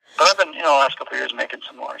 So, but I've been, the last couple of years making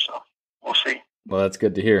some more, so we'll see. Well, that's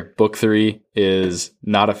good to hear. Book 3 is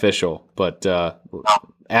not official, but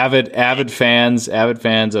avid fans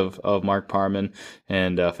of Mark Parman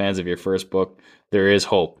and fans of your first book, there is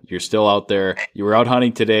hope. You're still out there. You were out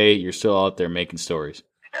hunting today. You're still out there making stories.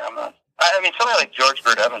 Yeah, I mean, somebody like George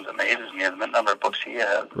Bird Evans amazes me, the number of books he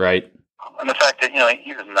has. Right. And the fact that,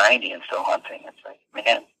 he was 90 and still hunting. It's like,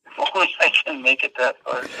 man, if only I can make it that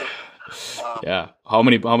far. So, yeah. How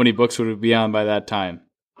many books would it be on by that time?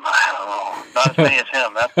 I don't know. Not as many as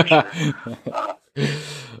him, that's for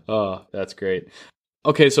sure. Oh, that's great.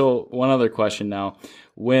 Okay, so one other question now.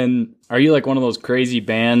 Are you like one of those crazy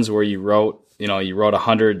bands where you wrote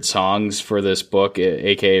 100 songs for this book,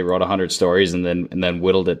 aka wrote 100 stories and then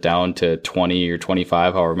whittled it down to 20 or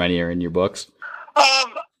 25, however many are in your books?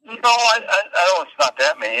 No, I don't. It's not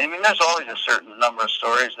that many. I mean, there's always a certain number of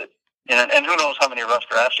stories that, and who knows how many rough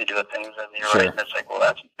drafts you do of things, and you're right, and it's like, well,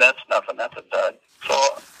 that's nothing, that's a dud. So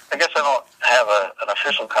I guess I don't have an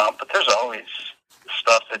official count, but there's always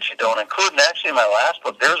stuff that you don't include. And actually, in my last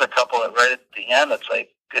book, there's a couple that right at the end, it's like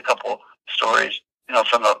a couple stories,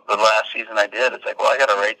 from the last season I did. It's like, well, I got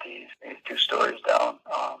to write these 2 stories down.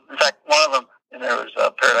 In fact, one of them, and there was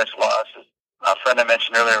Paradise Lost. A friend I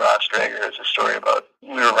mentioned earlier, Ross Drager, is a story about,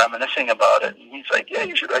 we were reminiscing about it, and he's like, yeah,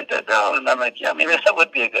 you should write that down. And I'm like, yeah, maybe that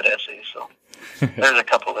would be a good essay. So there's a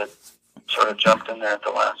couple that sort of jumped in there at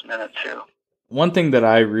the last minute, too. One thing that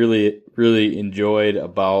I really, really enjoyed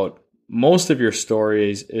about most of your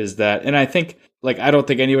stories is that, and I think, I don't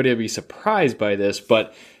think anybody would be surprised by this,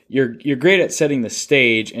 but you're great at setting the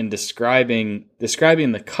stage and describing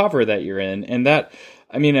the cover that you're in. And that,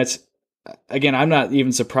 I mean, again, I'm not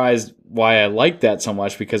even surprised why I like that so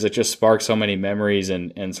much, because it just sparks so many memories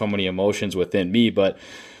and so many emotions within me. But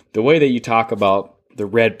the way that you talk about the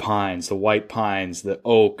red pines, the white pines, the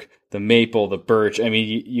oak, the maple, the birch, I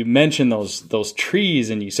mean, you mention those trees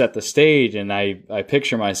and you set the stage, and I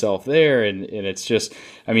picture myself there, and it's just,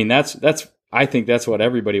 I mean, I think that's what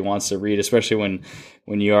everybody wants to read, especially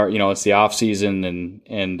when you are, it's the off season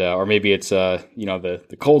and or maybe it's the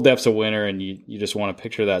cold depths of winter, and you just want to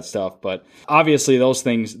picture that stuff. But obviously those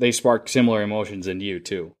things, they spark similar emotions in you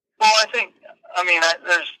too. Well, I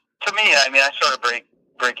sort of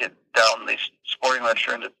break it down, the sporting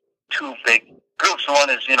literature, into 2 big groups. One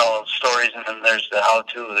is, stories, and then there's the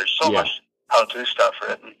how-to. There's so much how-to stuff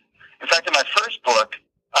written. In fact, in my first book,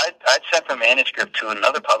 I'd sent the manuscript to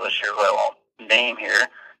another publisher who I won't name here,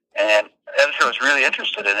 and the editor was really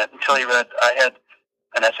interested in it until he read, I had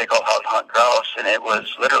an essay called How to Hunt Grouse, and it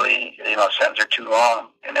was literally, a sentence or 2 long,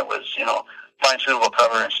 and it was, find suitable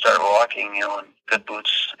cover and start walking, and good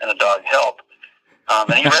boots and a dog help.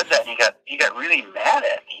 And he read that, and he got really mad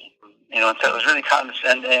at me, and so it was really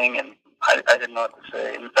condescending, and I didn't know what to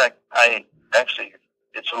say. In fact,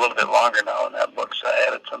 it's a little bit longer now in that book, so I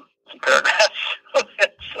added some paragraphs of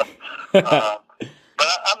it. So, but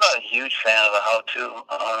I'm not a huge fan of the how-to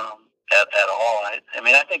at all.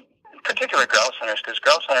 I think in particular grouse hunters, because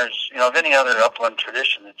grouse hunters, of any other upland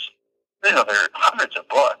tradition, there are hundreds of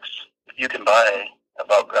books you can buy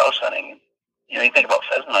about grouse hunting. You think about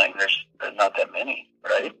pheasant hunting, there's not that many,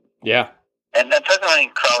 right? Yeah. And that pheasant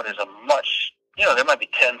hunting crowd is a much, there might be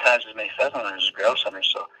 10 times as many pheasant hunters as grouse hunters.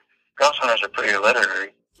 So grouse hunters are pretty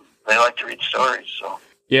literary. They like to read stories, so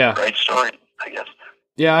write stories, I guess.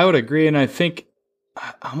 Yeah, I would agree. And I think,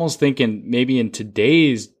 I'm almost thinking maybe in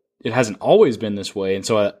today's, it hasn't always been this way. And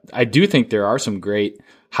so I do think there are some great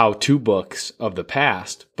how-to books of the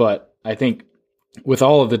past, but I think with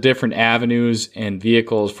all of the different avenues and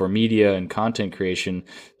vehicles for media and content creation,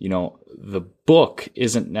 the book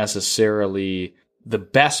isn't necessarily the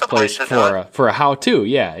best place for a how-to.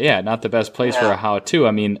 Yeah, not the best place for a how-to.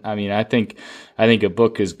 I mean, I think a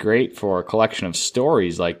book is great for a collection of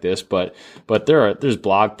stories like this, but there's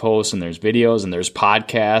blog posts and there's videos and there's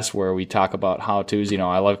podcasts where we talk about how-tos.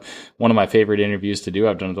 I love, one of my favorite interviews to do,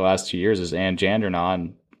 I've done it the last 2 years, is Ann Jandernaw,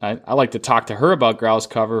 and I like to talk to her about grouse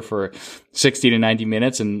cover for 60 to 90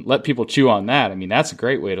 minutes and let people chew on that. I mean, that's a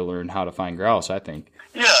great way to learn how to find grouse, I think.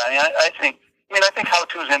 Yeah, I think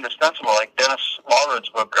how-to is indispensable. Like Dennis Walrod's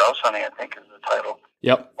book, Grouse Hunting, I think is the title.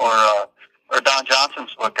 Yep. Or Don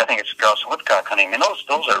Johnson's book, I think it's Grouse and Woodcock Hunting. I mean,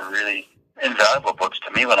 those are really invaluable books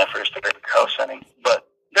to me when I first started grouse hunting. But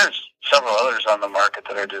there's several others on the market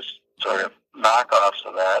that are just sort of knockoffs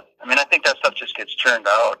of that. I mean, I think that stuff just gets churned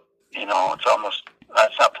out. It's almost,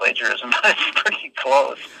 it's not plagiarism, but it's pretty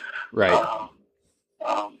close. Right.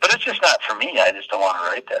 But it's just not for me. I just don't want to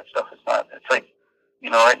write that stuff. It's like,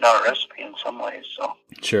 writing out a recipe in some ways. So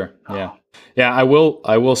sure. Yeah. I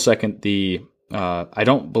will second the I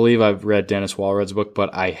don't believe I've read Dennis Walred's book,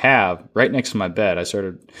 but I have right next to my bed.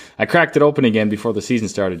 I cracked it open again before the season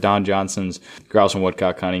started. Don Johnson's Grouse and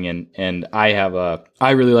Woodcock Hunting, and I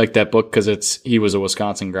really like that book because he was a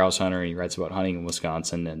Wisconsin grouse hunter, and he writes about hunting in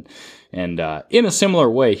Wisconsin, and in a similar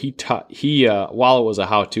way, while it was a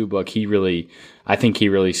how-to book, I think he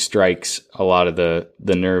really strikes a lot of the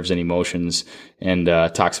nerves and emotions, and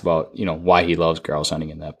talks about why he loves grouse hunting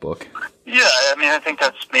in that book. Yeah, I mean, I think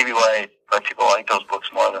that's maybe why people like those books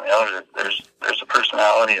more than the others. There's a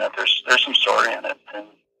personality in it. There's some story in it, and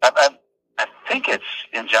I think it's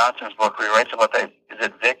in Johnson's book where he writes about that. Is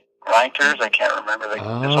it Vic Reinters? I can't remember.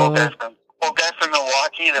 This old guy from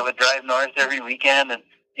Milwaukee that would drive north every weekend, and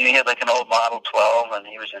he had like an old Model 12, and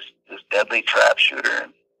he was just this deadly trap shooter.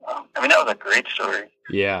 And, I mean, that was a great story.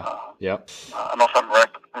 Yeah. Yep. I don't know if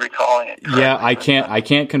I'm recalling it correctly. Yeah, I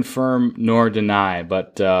can't confirm nor deny,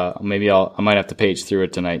 but maybe I might have to page through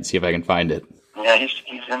it tonight and see if I can find it. Yeah, he's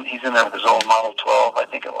in there with his old Model 12, I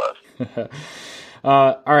think it was.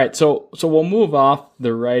 All right, so we'll move off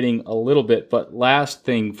the writing a little bit, but last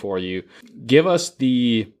thing for you, give us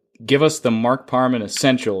the Mark Parman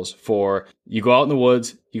essentials for you go out in the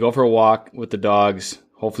woods, you go for a walk with the dogs.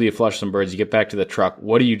 Hopefully you flush some birds. You get back to the truck.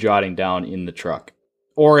 What are you jotting down in the truck,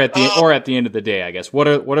 or at the end of the day? I guess what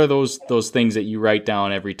are those things that you write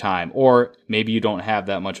down every time, or maybe you don't have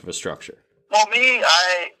that much of a structure. Well, me,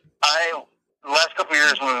 I the last couple of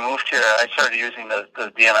years when we moved here, I started using the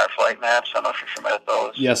DNR flight maps. I don't know if you're familiar with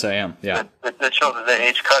those. Yes, I am. Yeah. That show the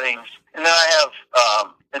age cuttings, and then I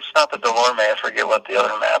have it's not the Delorme. I forget what the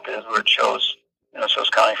other map is where it shows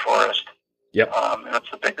county forest. Yep. And it's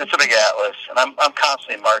a big atlas, and I'm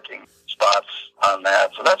constantly marking spots on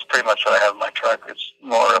that. So that's pretty much what I have in my truck. It's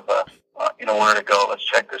more of a where to go. Let's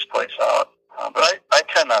check this place out. But I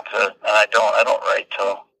tend not to, and I don't write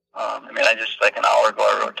till. I just like an hour ago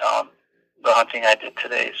I wrote down the hunting I did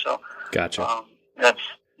today. So gotcha. That's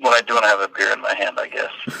what I do when I have a beer in my hand, I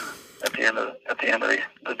guess. At the end of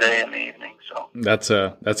the day in the evening. So that's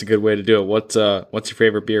a good way to do it. What's your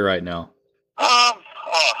favorite beer right now?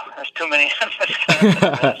 There's too many.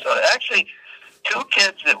 So actually, two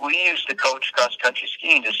kids that we used to coach cross country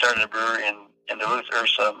skiing just started a brewery in Duluth,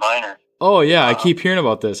 Ursa Minor. Oh yeah, I keep hearing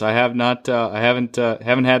about this. I have not. I haven't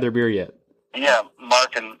had their beer yet. Yeah,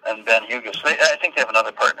 Mark and Ben Hugus. I think they have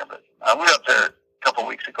another partner, but we were up there a couple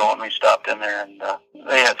weeks ago and we stopped in there and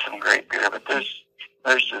they had some great beer. But there's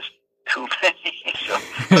just too many. So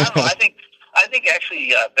I don't know. I think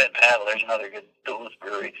actually Ben Paddle. There's another good Duluth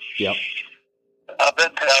brewery. Yep. Ben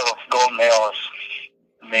Paddle Golden Ale is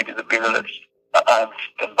maybe the beer that I've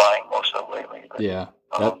been buying most of lately. But, yeah,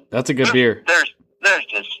 that's a good beer. There's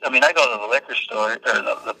just, I go to the liquor store or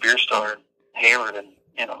the beer store in Hayward, and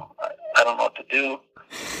I don't know what to do.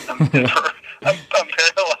 I'm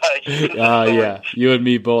paralyzed. Yeah, you and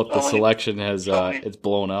me both. The selection has it's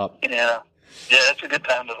blown up. Yeah, it's a good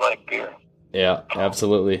time to like beer. Yeah,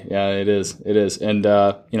 absolutely. Yeah, it is. And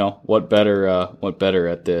what better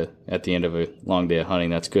at the end of a long day of hunting?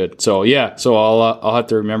 That's good. So yeah, I'll have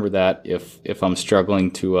to remember that if I'm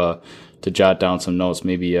struggling to jot down some notes,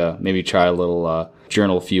 maybe try a little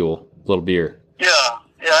journal fuel, a little beer. Yeah,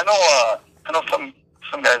 I know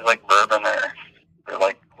some guys like bourbon or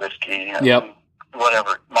like whiskey. Yep.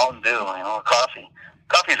 Whatever, Mountain Dew, coffee.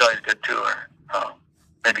 Coffee's always good too, or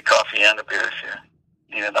maybe coffee and a beer if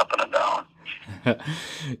you need it up and a down.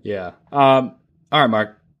 Yeah. All right,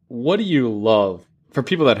 Mark. What do you love? For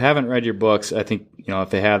people that haven't read your books, I think if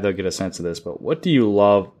they have, they'll get a sense of this. But what do you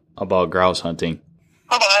love about grouse hunting?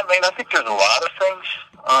 I think there's a lot of things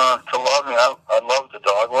to love. I love the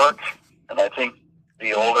dog work, and I think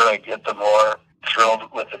the older I get, the more thrilled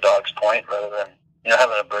with the dog's point rather than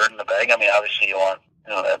having a bird in the bag. Obviously you want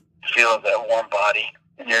that feel of that warm body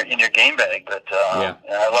in your game bag, but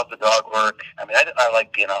I love the dog work. I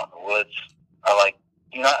like being out in the woods. I like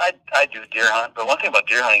I do deer hunt, but one thing about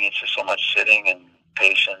deer hunting, it's just so much sitting and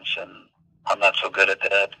patience, and I'm not so good at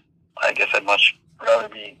that. I guess I'd much rather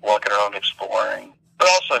be walking around exploring. But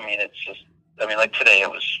also, it's just, like today it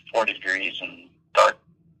was 40 degrees and dark,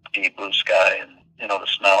 deep blue sky, and the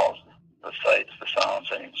smells, the sights, the sounds,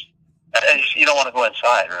 and you don't want to go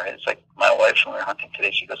inside, right? It's like my wife, when we were hunting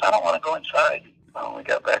today, she goes, I don't want to go inside. When we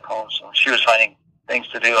got back home, so she was finding things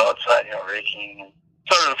to do outside, raking, and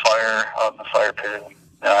started a fire out in the fire pit. And,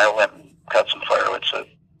 I went and got some firewood. So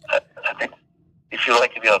I think if you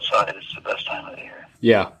like to be outside, it's the best time of the year.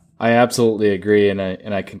 Yeah, I absolutely agree, and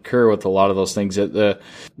I concur with a lot of those things. That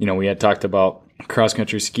we had talked about cross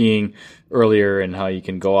country skiing earlier, and how you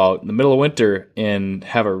can go out in the middle of winter and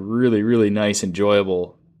have a really, really nice,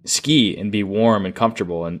 enjoyable ski and be warm and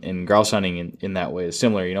comfortable, and grouse hunting in that way is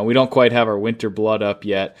similar. You know, we don't quite have our winter blood up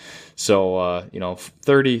yet, so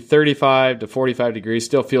 35 to 45 degrees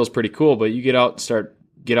still feels pretty cool, but you get out and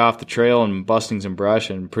get off the trail and busting some brush,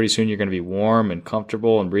 and pretty soon you're going to be warm and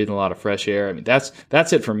comfortable and breathing a lot of fresh air. I mean, that's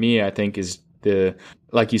it for me. I think is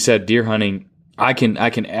like you said, deer hunting. I can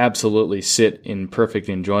absolutely sit in perfect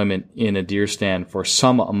enjoyment in a deer stand for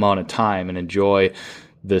some amount of time and enjoy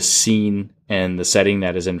the scene and the setting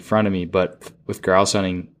that is in front of me. But with grouse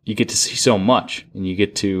hunting, you get to see so much, and you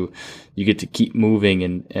get to keep moving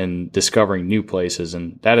and discovering new places,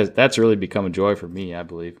 and that's really become a joy for me, I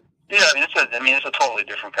believe. Yeah, it's a totally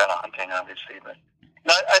different kind of hunting, obviously. But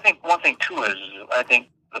I think one thing too is I think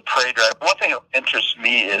the prey drive. One thing that interests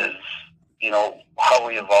me is how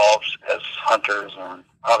we evolved as hunters and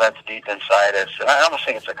how that's deep inside us. And I almost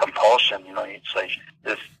think it's a compulsion. It's like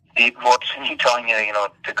this deep voice in you telling you,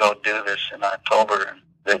 to go do this in October. And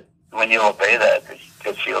that when you obey that,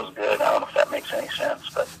 it feels good. I don't know if that makes any sense,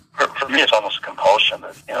 but for me, it's almost a compulsion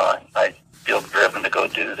that I feel driven to go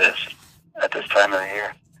do this at this time of the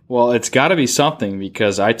year. Well, it's got to be something,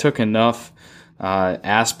 because I took enough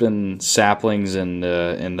aspen saplings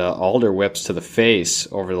and alder whips to the face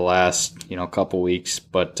over the last couple weeks,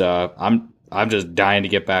 but I'm just dying to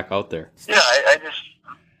get back out there. Yeah,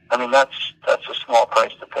 that's a small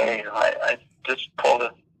price to pay. I just pulled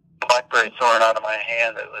a blackberry thorn out of my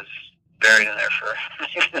hand that was buried in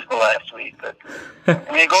there for last week. But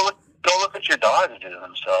go look at your dogs do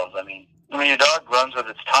themselves. When your dog runs with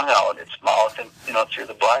its tongue out, its mouth, and through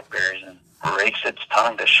the blackberries, and rakes its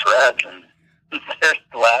tongue to shreds, and they're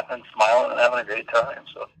laughing, smiling, and having a great time.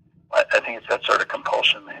 So I think it's that sort of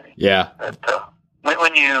compulsion, maybe. Yeah. That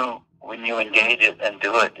when you engage it and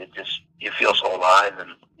do it, you feel so alive,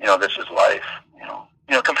 and this is life.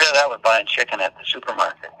 Compare that with buying chicken at the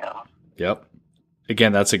supermarket. Yep.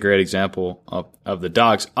 Again, that's a great example of the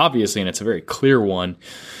dogs, obviously, and it's a very clear one.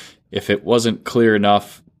 If it wasn't clear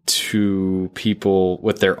enough to people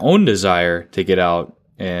with their own desire to get out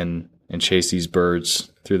and chase these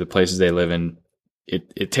birds through the places they live in,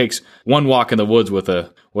 it takes one walk in the woods with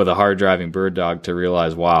a hard driving bird dog to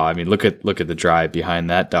realize, wow, look at the drive behind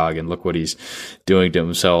that dog, and look what he's doing to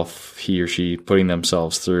himself, he or she putting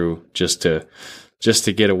themselves through just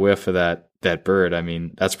to get a whiff of that bird.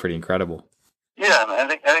 That's pretty incredible. Yeah,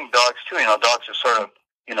 and I think dogs too. Dogs have sort of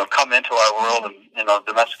come into our world and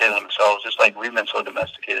domesticated themselves, just like we've been so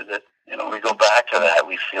domesticated that we go back to that.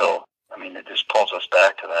 We feel, it just pulls us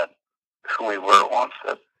back to that who we were once.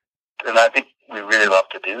 And I think we really love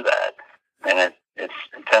to do that, and it's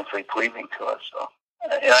intensely pleasing to us. So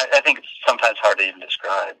I think it's sometimes hard to even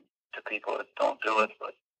describe to people that don't do it,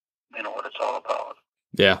 but what it's all about.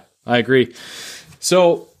 Yeah, I agree.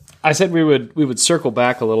 So I said we would circle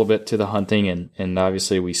back a little bit to the hunting, and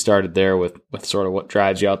obviously we started there with sort of what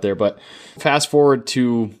drives you out there. But fast forward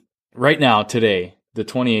to right now, today, the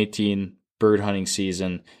 2018 bird hunting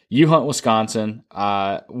season. You hunt Wisconsin.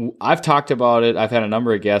 I've talked about it. I've had a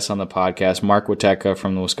number of guests on the podcast. Mark Witeka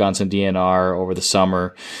from the Wisconsin DNR over the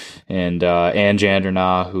summer, and Ann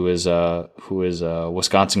Jandrna, who is a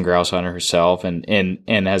Wisconsin grouse hunter herself, and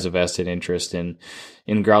has a vested interest in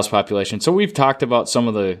grouse population. So we've talked about some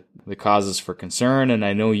of the causes for concern, and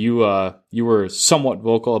I know you were somewhat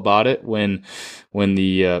vocal about it when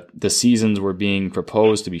the seasons were being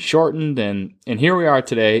proposed to be shortened, and here we are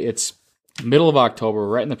today. It's middle of October,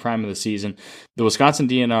 right in the prime of the season. The Wisconsin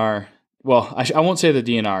DNR, well, I won't say the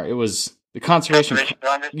DNR, it was the Conservation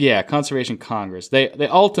Congress? Yeah, Conservation Congress. They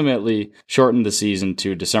ultimately shortened the season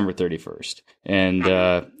to December 31st.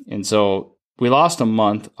 And so we lost a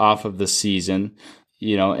month off of the season,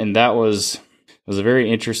 and that was a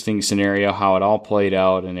very interesting scenario how it all played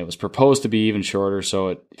out, and it was proposed to be even shorter. So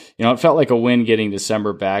it felt like a win getting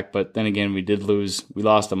December back, but then again, we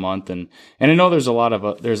lost a month, and I know there's a lot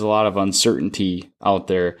of uncertainty out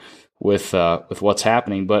there with what's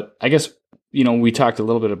happening. But I guess we talked a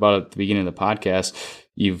little bit about it at the beginning of the podcast.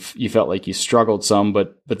 You felt like you struggled some,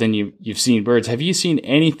 but then you've seen birds. Have you seen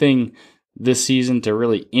anything this season to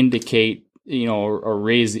really indicate or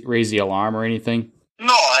raise the alarm or anything?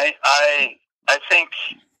 No, I think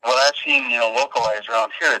what I've seen, localized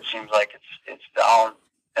around here, it seems like it's down,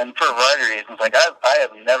 and for a variety of reasons. Like I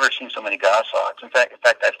have never seen so many goshawks. In fact,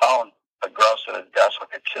 I found a grouse that a goshawk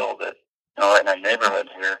had killed it, right in our neighborhood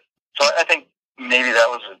here. So I think maybe that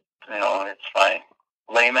was it's my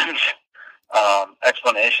layman's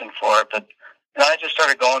explanation for it. But I just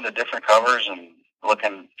started going to different covers and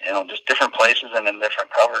looking, just different places and in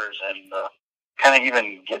different covers, and kind of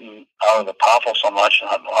even getting out of the popple so much and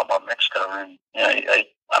having a lot more mixed cover. And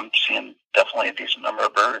I'm seeing definitely a decent number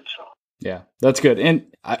of birds. So Yeah, that's good. And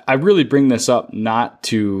I really bring this up not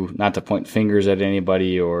to point fingers at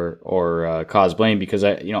anybody or cause blame, because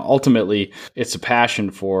ultimately it's a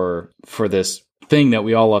passion for this thing that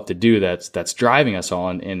we all love to do that's driving us all,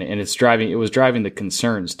 and it was driving the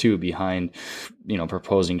concerns too behind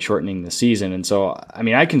proposing shortening the season. And so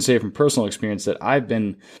I can say from personal experience that I've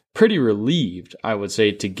been pretty relieved, I would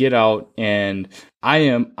say, to get out, and I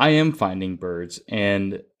am finding birds,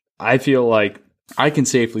 and I feel like I can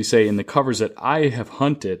safely say in the covers that I have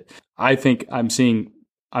hunted, I think I'm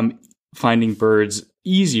finding birds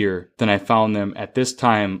easier than I found them at this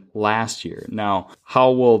time last year. Now,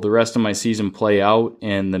 how will the rest of my season play out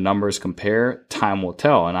and the numbers compare? Time will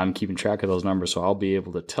tell, and I'm keeping track of those numbers, so I'll be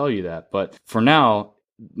able to tell you that. But for now,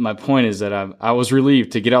 my point is that I was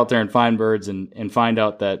relieved to get out there and find birds and find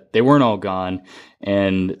out that they weren't all gone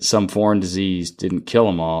and some foreign disease didn't kill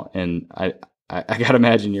them all. And I got to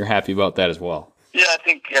imagine you're happy about that as well. Yeah, I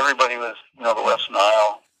think everybody was, the West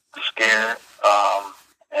Nile scare.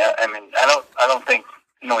 I don't think,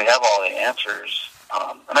 we have all the answers.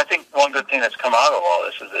 And I think one good thing that's come out of all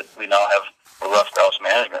this is that we now have a rough grouse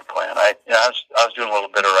management plan. I was doing a little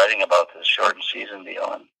bit of writing about this shortened season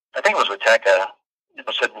deal, and I think it was with Tekka.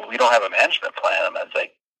 People said, well, we don't have a management plan. And I was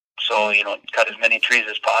like, so, cut as many trees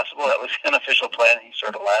as possible. That was the unofficial plan. He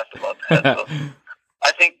sort of laughed about that. So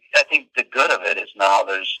I think the good of it is now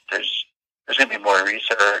there's going to be more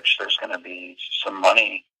research. There's going to be some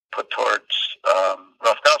money put towards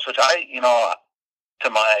rough grouse, which to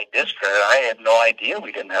my discredit, I had no idea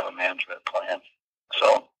we didn't have a management plan.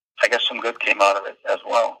 So I guess some good came out of it as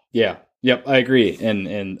well. Yeah. Yep, I agree.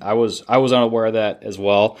 And I was unaware of that as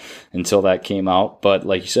well until that came out. But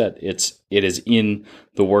like you said, it is in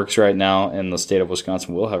the works right now, and the state of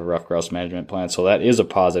Wisconsin will have a rough grouse management plan. So that is a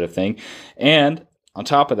positive thing. And on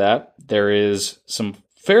top of that, there is some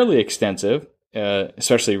fairly extensive,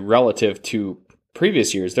 especially relative to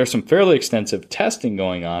previous years, there's some fairly extensive testing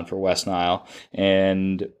going on for West Nile,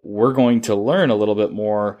 and we're going to learn a little bit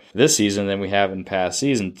more this season than we have in past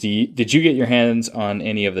seasons. Did you get your hands on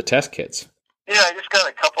any of the test kits? Yeah, I just got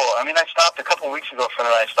a couple. I stopped a couple of weeks ago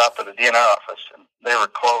I stopped at the DNR office, and they were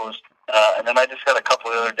closed. And then I just got a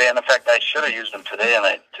couple the other day, and in fact, I should have used them today, and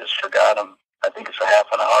I just forgot them. I think it's a half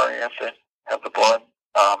an hour you have to have the blood,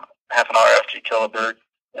 half an hour after you kill a bird,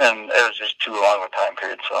 and it was just too long of a time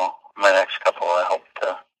period, so my next couple I hope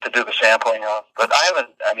to do the sampling of. But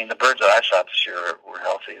the birds that I shot this year were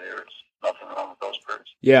healthy. There was nothing wrong with those birds.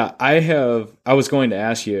 Yeah, I was going to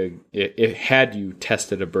ask you, had you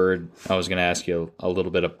tested a bird, I was going to ask you a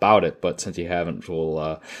little bit about it, but since you haven't,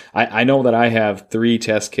 I know that I have 3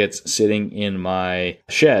 test kits sitting in my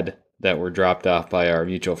shed that were dropped off by our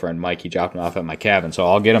mutual friend Mike. He dropped them off at my cabin, so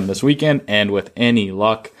I'll get them this weekend, and with any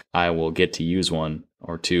luck, I will get to use 1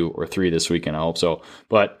 or 2 or 3 this weekend. I hope so.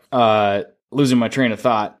 But losing my train of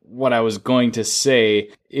thought, what I was going to say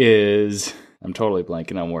is I'm totally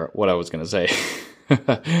blanking on what I was going to say.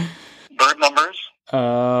 Bird numbers.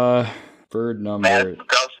 Bird numbers.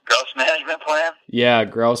 Grouse management plan. Yeah,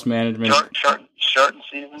 grouse management. Shortened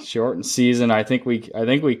season. Shortened season. I think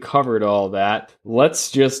we covered all that.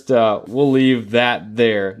 Let's just we'll leave that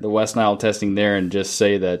there, the West Nile testing there, and just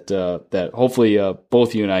say that hopefully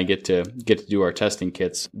both you and I get to do our testing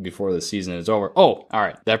kits before the season is over. Oh, all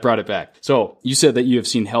right, that brought it back. So you said that you have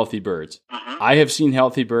seen healthy birds. Mm-hmm. I have seen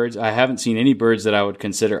healthy birds. I haven't seen any birds that I would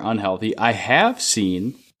consider unhealthy. I have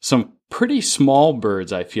seen some pretty small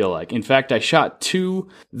birds, I feel like. In fact, I shot 2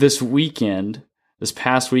 this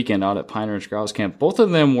past weekend out at Pine Ridge Grouse Camp. Both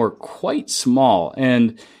of them were quite small.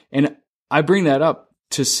 And I bring that up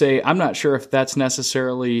to say I'm not sure if that's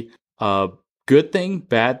necessarily a good thing,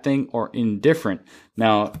 bad thing, or indifferent.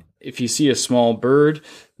 Now, if you see a small bird,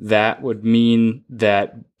 that would mean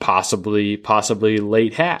that possibly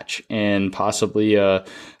late hatch, and possibly a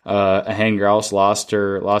hen grouse lost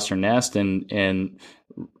her nest and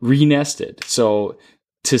re-nested. So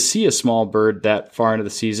to see a small bird that far into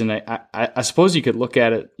the season, I suppose you could look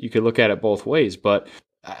at it. You could look at it both ways, but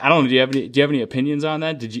I don't know. Do you have any opinions on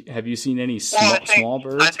that? Have you seen any small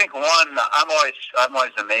birds? I think one. I'm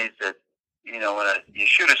always amazed that when you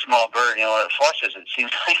shoot a small bird, when it flushes, it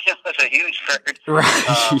seems like it was a huge bird.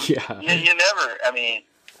 Right. Yeah. You never.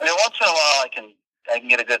 Once in a while, I can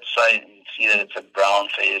get a good sight and see that it's a brown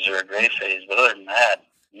phase or a gray phase, but other than that,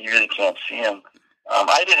 you really can't see them.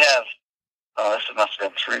 I did have. This must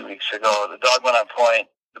have been 3 weeks ago. The dog went on point.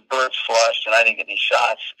 The birds flushed, and I didn't get any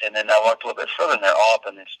shots. And then I walked a little bit further, and they're all up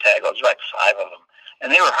in this tag. There was like 5 of them,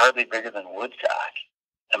 and they were hardly bigger than woodcock.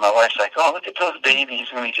 And my wife's like, "Oh, look at those babies!"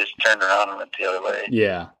 And we just turned around and went the other way.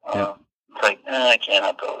 Yeah. It's like, I can't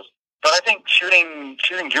have those. But I think shooting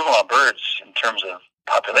juvenile birds in terms of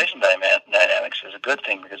population dynamics is a good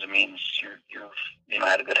thing because it means you've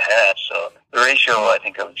had a good hatch. So the ratio, I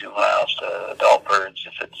think, of juveniles to adult birds,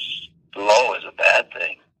 if it's low, is a bad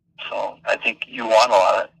thing. So I think you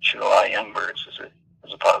want shoot a lot of young birds is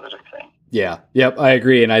a positive thing. Yeah. Yep. I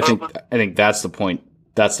agree. And I think that's the point.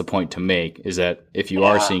 That's the point to make, is that if you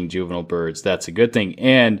are seeing juvenile birds, that's a good thing.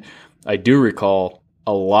 And I do recall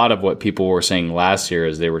a lot of what people were saying last year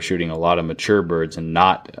is they were shooting a lot of mature birds and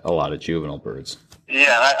not a lot of juvenile birds.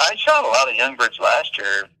 Yeah, I shot a lot of young birds last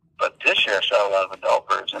year, but this year I shot a lot of adult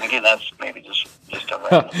birds. And again, that's maybe just a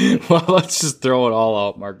random. Well, let's just throw it all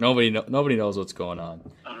out, Mark. Nobody knows what's going on.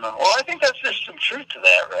 Well, I think that's just some truth to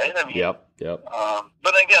that, right? I mean, Yep.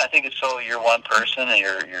 But again, I think it's so you're one person and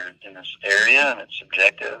you're in this area and it's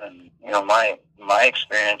subjective. And my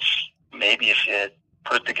experience, maybe if you had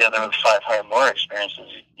put it together with 500 more experiences,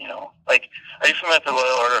 like, are you familiar with the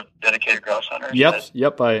Loyal Order of Dedicated Grouse Hunters?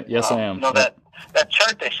 Yep. I am. No, that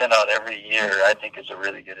chart they send out every year, I think, is a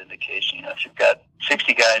really good indication. If you've got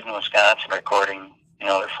 60 guys in Wisconsin recording,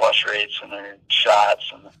 their flush rates and their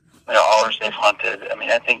shots and hours they've hunted, I mean,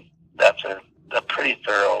 I think that's a pretty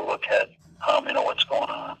thorough look at what's going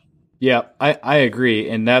on. Yeah, I agree,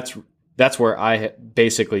 and that's where I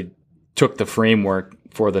basically took the framework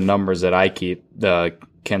for the numbers that I keep. The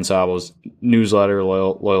Ken Sabo's newsletter,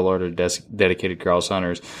 Loyal Order Dedicated Grouse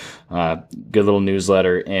Hunters, good little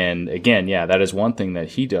newsletter. And again, that is one thing that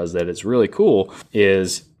he does that is really cool,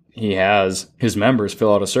 is he has his members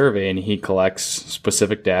fill out a survey and he collects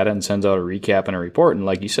specific data and sends out a recap and a report. And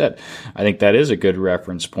like you said, I think that is a good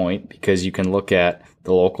reference point because you can look at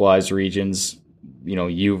the localized regions,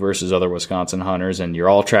 you versus other Wisconsin hunters, and you're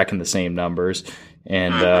all tracking the same numbers.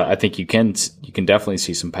 And I think you can definitely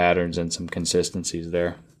see some patterns and some consistencies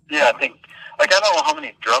there. Yeah, I think, I don't know how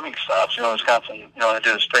many drumming stops, Wisconsin, they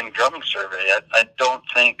do a spring drumming survey. I don't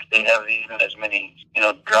think they have even as many,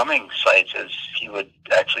 drumming sites as you would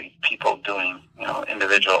actually people doing,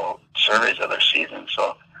 individual surveys of their season.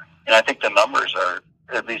 So, I think the numbers are,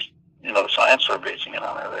 at least, the science we're basing it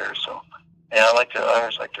on are there. So, I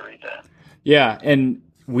always like to read that. Yeah, and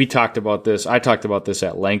we talked about this. I talked about this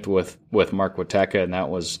at length with Mark Witeka, and that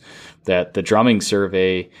was that the drumming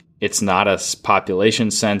survey, it's not a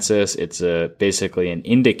population census. It's basically an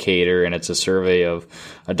indicator, and it's a survey of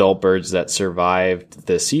adult birds that survived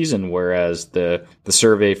the season, whereas the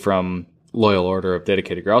survey from Loyal Order of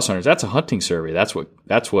Dedicated Grouse Hunters, that's a hunting survey. That's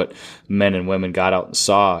what men and women got out and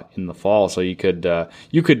saw in the fall. So you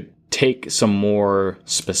could take some more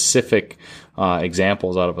specific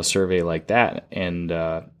examples out of a survey like that, and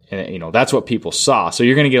that's what people saw. So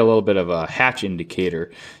you're going to get a little bit of a hatch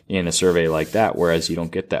indicator in a survey like that, whereas you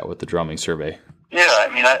don't get that with the drumming survey. Yeah, I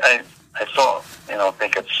mean, I still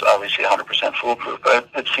think it's obviously 100% foolproof, but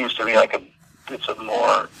it seems to be like it's a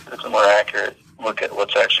more accurate look at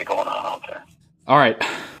what's actually going on out there. All right,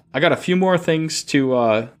 I got a few more things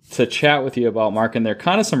to chat with you about, Mark, and they're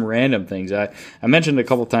kind of some random things. I mentioned a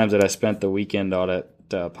couple times that I spent the weekend out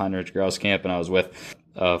at Pine Ridge Grouse Camp, and I was with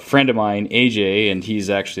a friend of mine, AJ, and he's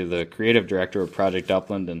actually the creative director of Project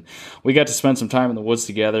Upland, and we got to spend some time in the woods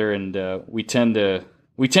together, and we tend to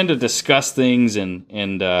discuss things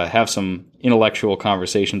and have some intellectual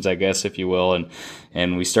conversations, I guess, if you will,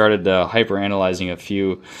 and we started hyper-analyzing a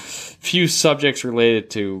few subjects related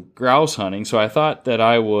to grouse hunting. So I thought that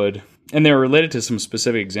I would, and they were related to some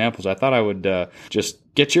specific examples, I thought I would just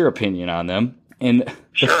get your opinion on them. And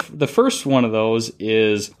the first one of those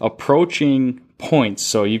is approaching points.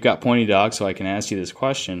 So you've got pointy dogs, so I can ask you this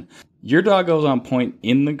question. Your dog goes on point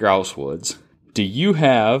in the grouse woods. Do you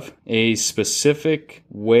have a specific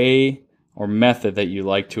way or method that you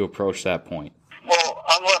like to approach that point? Well,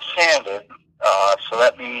 I'm left-handed, so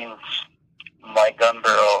that means my gun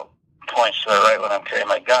barrel points to the right when I'm carrying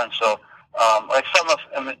my gun. So,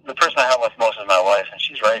 the person I hunt with most is my wife, and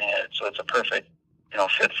she's right-handed, so it's a perfect,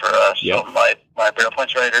 fit for us. Yep. So my barrel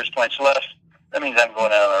points right, hers points left. That means I'm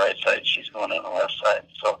going out on the right side, she's going on the left side.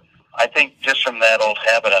 So I think just from that old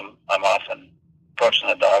habit, I'm often approaching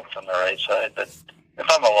the dog from the right side. But if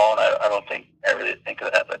I'm alone, I don't think I really think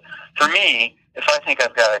of that. But for me, if I think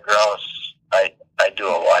I've got a grouse, I do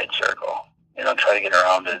a wide circle. Try to get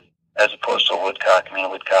around it as opposed to a woodcock. I mean, a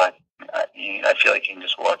woodcock, I feel like you can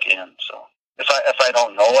just walk in. So if I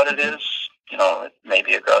don't know what it is,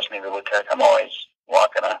 maybe a grouse, maybe a woodcock, I'm always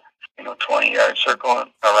walking a 20-yard circle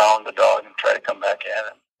around the dog and try to come back at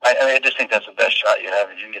him. I just think that's the best shot you have.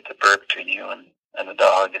 If you can get the bird between you and the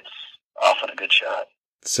dog, it's often a good shot.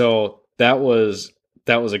 So that was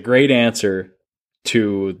a great answer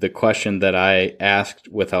to the question that I asked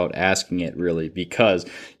without asking it, really, because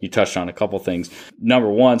you touched on a couple things. Number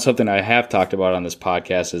one, something I have talked about on this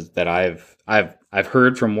podcast is that I've I've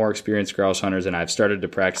heard from more experienced grouse hunters, and I've started to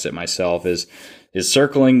practice it myself, is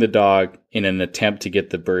circling the dog in an attempt to get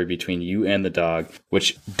the bird between you and the dog,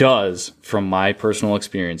 which does, from my personal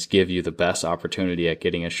experience, give you the best opportunity at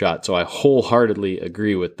getting a shot. So I wholeheartedly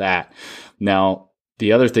agree with that. Now,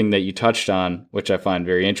 the other thing that you touched on, which I find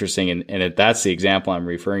very interesting, and that's the example I'm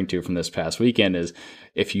referring to from this past weekend, is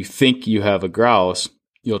if you think you have a grouse,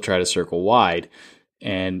 you'll try to circle wide.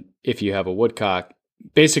 And if you have a woodcock,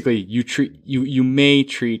 basically you may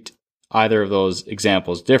treat either of those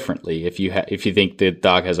examples differently if you think the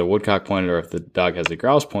dog has a woodcock pointed or if the dog has a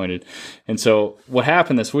grouse pointed. And so what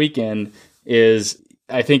happened this weekend is,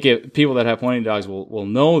 I think people that have pointing dogs will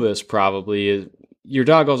know this probably, is your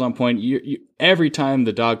dog goes on point. Every time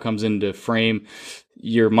the dog comes into frame,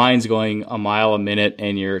 your mind's going a mile a minute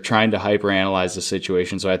and you're trying to hyperanalyze the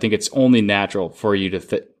situation. So I think it's only natural for you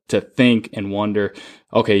to think and wonder,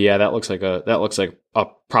 okay, yeah, that looks like a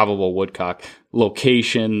probable woodcock.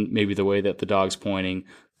 Location, maybe the way that the dog's pointing,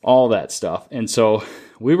 all that stuff. And so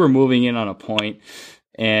we were moving in on a point,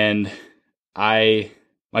 and my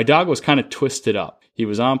dog was kind of twisted up. He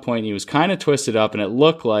was on point, and he was kind of twisted up, and it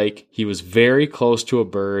looked like he was very close to a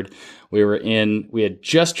bird. We had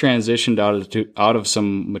just transitioned out of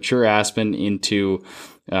some mature aspen into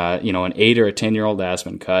an 8 or a 10-year-old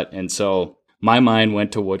aspen cut. And so my mind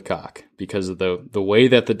went to woodcock because of the way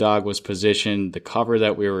that the dog was positioned, the cover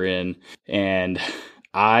that we were in. And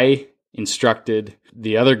I instructed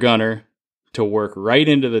the other gunner to work right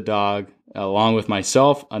into the dog along with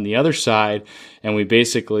myself on the other side. And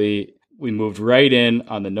we moved right in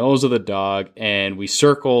on the nose of the dog, and we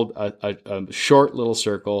circled a short little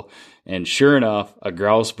circle. And sure enough, a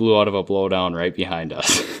grouse blew out of a blowdown right behind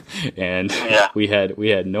us. And we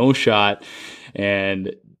had no shot.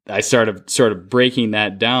 And I started sort of breaking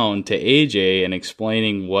that down to AJ and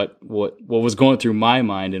explaining what was going through my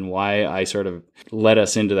mind and why I sort of led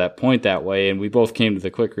us into that point that way. And we both came to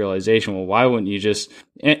the quick realization, well, why wouldn't you just,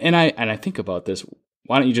 and I think about this,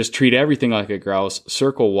 why don't you just treat everything like a grouse,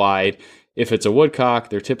 circle wide? If it's a woodcock,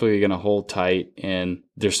 they're typically going to hold tight and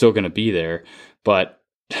they're still going to be there. But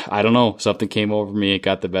I don't know, something came over me. It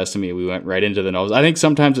got the best of me. We went right into the nose. I think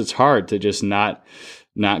sometimes it's hard to just not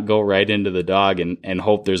go right into the dog and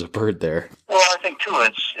hope there's a bird there. Well, I think too,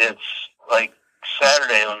 it's like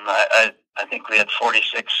Saturday when I think we had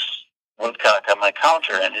 46 woodcock on my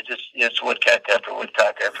counter, and it's woodcock after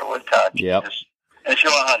woodcock after woodcock. Yep. And if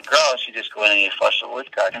you want to hunt grouse, you just go in and you flush the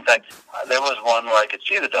woodcock. In fact, there was one where I could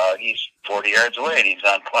see the dog. He's 40 yards away, and he's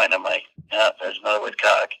on point. I'm like, yeah, there's another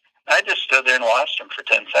woodcock. I just stood there and watched him for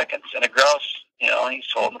 10 seconds. And a grouse, he's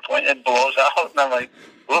holding the point, and it blows out. And I'm like,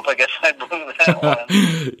 whoop, I guess I blew that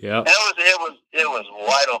one. Yeah. And it was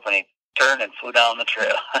wide open. He turned and flew down the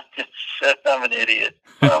trail. I just said, I'm an idiot.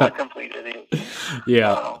 I'm a complete idiot.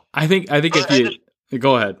 Yeah. I think if you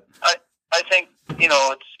go ahead. I think,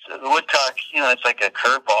 it's the woodcock, it's like a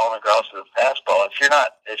curveball and a grouse is a fastball. If you're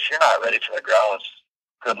not ready for a grouse,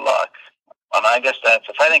 good luck. I guess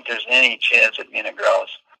if I think there's any chance of being a grouse,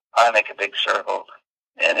 I make a big circle.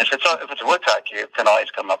 And if it's a woodcock, you can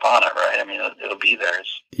always come up on it, right? I mean, it'll be there.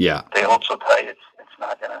 They hold so tight, it's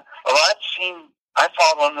not gonna. Well, I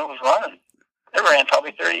followed one that was running. They ran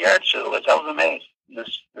probably 30 yards to the woods. I was amazed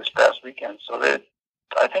this past weekend. So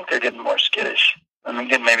I think they're getting more skittish. I mean,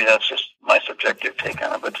 maybe that's just my subjective take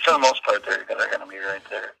on it, but for the most part, they're going to be right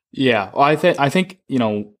there. Yeah, well, I think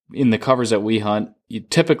in the covers that we hunt,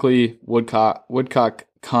 typically woodcock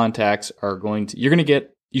contacts are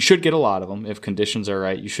you should get a lot of them if conditions are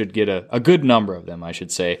right. You should get a good number of them, I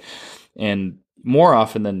should say, and more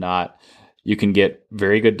often than not, you can get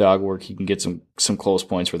very good dog work. You can get some close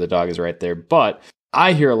points where the dog is right there. But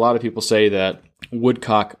I hear a lot of people say that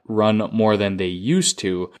woodcock run more than they used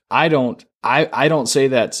to. I don't say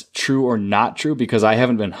that's true or not true because I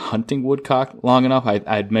haven't been hunting woodcock long enough. I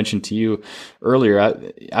had mentioned to you earlier,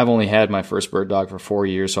 I've only had my first bird dog for 4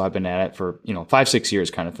 years, so I've been at it for 5-6 years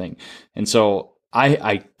kind of thing. And so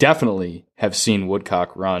I definitely have seen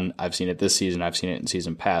woodcock run. I've seen it this season. I've seen it in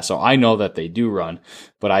season past. So I know that they do run,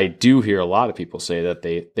 but I do hear a lot of people say that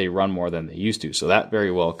they run more than they used to. So that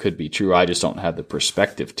very well could be true. I just don't have the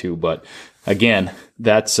perspective to. But again,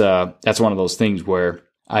 that's one of those things where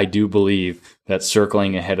I do believe that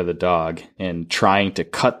circling ahead of the dog and trying to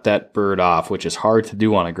cut that bird off, which is hard to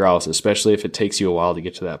do on a grouse, especially if it takes you a while to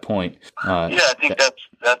get to that point. I think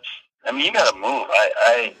that's. I mean, you got to move.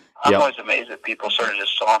 I'm always amazed that people sort of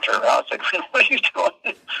just saunter around. It's like, what are you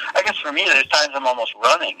doing? I guess for me, there's times I'm almost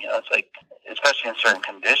running. It's like, especially in certain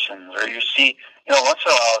conditions, or you see, once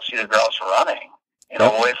in a while I'll see the grouse running,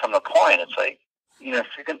 away from the point. It's like, if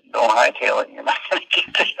you don't hightail it, you're not going to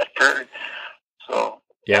get to that bird. So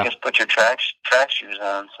I guess put your track shoes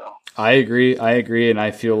on. So I agree, and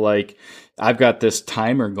I feel like I've got this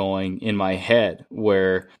timer going in my head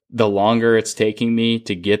where the longer it's taking me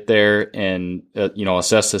to get there and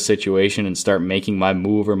assess the situation and start making my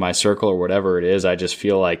move or my circle or whatever it is, I just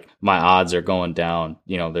feel like my odds are going down.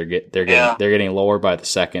 They're getting lower by the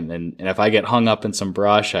second, and if I get hung up in some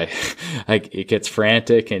brush, it gets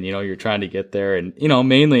frantic, and you're trying to get there, and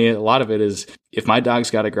mainly a lot of it is if my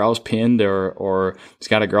dog's got a grouse pinned or he's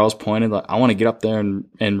got a grouse pointed, I want to get up there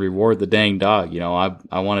and reward the dang dog.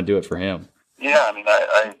 I want to do it for him. Yeah,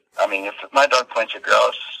 I mean, if my dog points a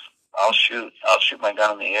grouse, I'll shoot my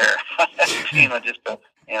gun in the air.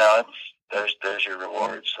 There's your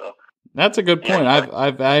reward. So that's a good point.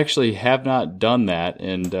 I actually have not done that,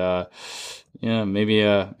 and maybe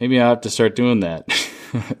I have to start doing that.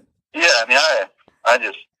 Yeah, I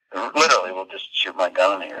just literally will just shoot my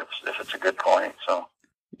gun in the air if it's a good point. So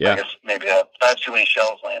yeah, I guess maybe I have too many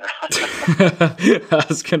shells laying around. I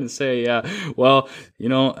was gonna say, yeah. Well,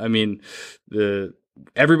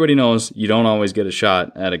 everybody knows you don't always get a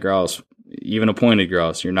shot at a grouse, even a pointed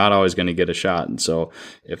grouse. You're not always going to get a shot. And so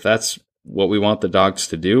if that's what we want the dogs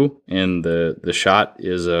to do and the shot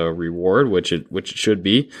is a reward, which it should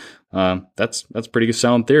be, that's pretty good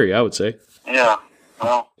sound theory, I would say. Yeah.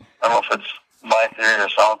 Well, I don't know if it's my theory or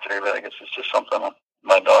sound theory, but I guess it's just something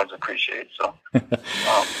my dogs appreciate. So,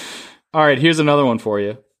 All right, here's another one for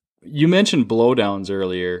you. You mentioned blowdowns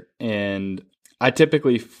earlier, and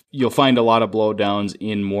you'll find a lot of blowdowns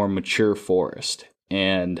in more mature forest.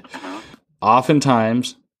 And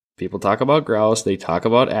oftentimes people talk about grouse, they talk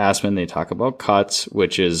about aspen, they talk about cuts,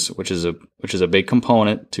 which is a big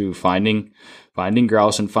component to finding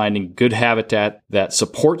grouse and finding good habitat that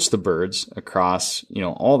supports the birds across,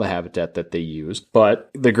 all the habitat that they use. But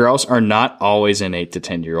the grouse are not always in 8 to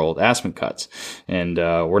 10 year old aspen cuts. And,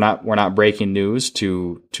 we're not breaking news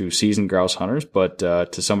to seasoned grouse hunters, but,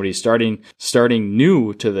 to somebody starting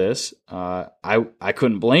new to this, I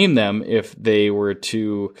couldn't blame them if they were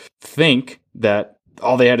to think that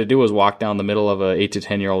all they had to do was walk down the middle of a 8 to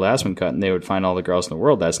 10 year old aspen cut and they would find all the grouse in the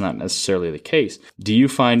world. That's not necessarily the case. Do you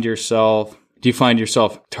find yourself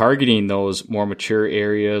targeting those more mature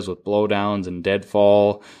areas with blowdowns and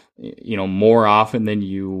deadfall, more often than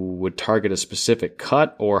you would target a specific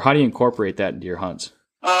cut, or how do you incorporate that into your hunts?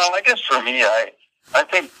 I guess for me, I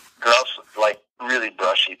think grouse like really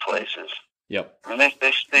brushy places. Yep. I mean,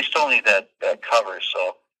 they still need that cover,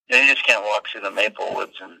 so you just can't walk through the maple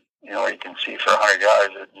woods and where you can see for 100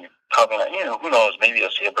 yards. And you probably, who knows? Maybe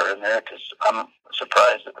you'll see a bird in there because I'm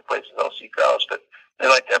surprised at the places I'll see grouse, but they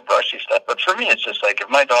like that brushy stuff. But for me, it's just like if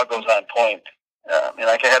my dog goes on point,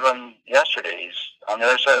 like I had one yesterday. He's on the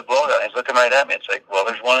other side of the blowdown. He's looking right at me. It's like, well,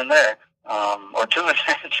 there's one in there, or two in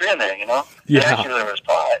there, three in there. Yeah. And actually, there was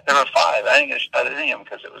five. There were five. I didn't get a shot at any of them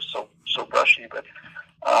because it was so brushy. But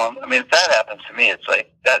if that happens to me, it's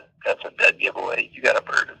like that's a dead giveaway. You got a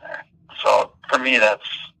bird in there. So for me, I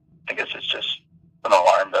guess it's just an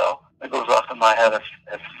alarm bell that goes off in my head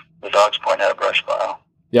if the dog's pointing at a brush pile.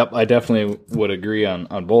 Yep, I definitely would agree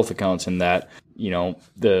on both accounts in that,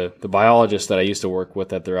 the biologists that I used to work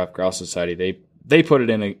with at the Rough Grouse Society, they put it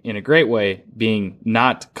in a great way, being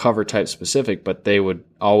not cover type specific, but they would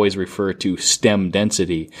always refer to stem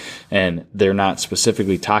density, and they're not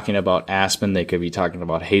specifically talking about aspen. They could be talking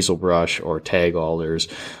about hazelbrush or tag alders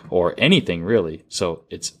or anything really. So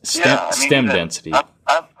it's stem density.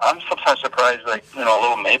 I'm sometimes surprised, like, a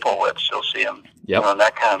little maple whips, you'll see them,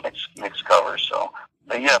 that kind of mixed cover. So,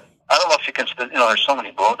 but yeah, I don't know if you can, there's so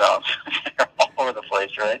many blowdowns all over the place,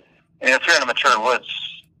 right? If you're in a mature woods,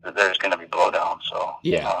 there's going to be blowdowns. So,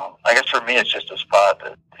 I guess for me, it's just a spot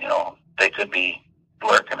that, they could be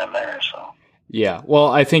lurking in there. So, yeah. Well,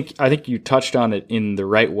 I think you touched on it in the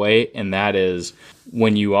right way, and that is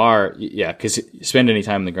when you are, because you spend any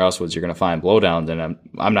time in the grouse woods, you're going to find blowdowns, and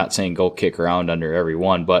I'm not saying go kick around under every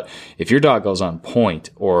one, but if your dog goes on point,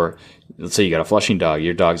 or let's say you got a flushing dog,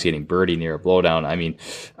 your dog's getting birdie near a blowdown.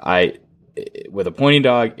 With a pointing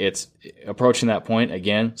dog, it's approaching that point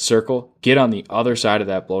again, circle, get on the other side of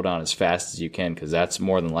that blowdown as fast as you can, because that's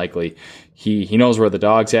more than likely he knows where the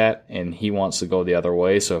dog's at and he wants to go the other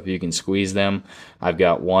way. So if you can squeeze them, I've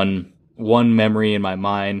got one memory in my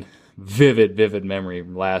mind, vivid memory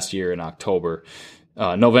from last year in November.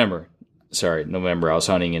 I was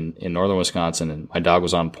hunting in northern Wisconsin and my dog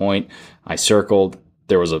was on point. I circled.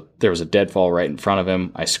 There was a deadfall right in front of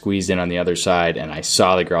him. I squeezed in on the other side, and I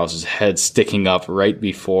saw the grouse's head sticking up right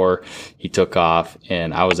before he took off,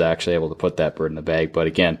 and I was actually able to put that bird in the bag. But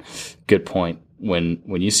again, good point. When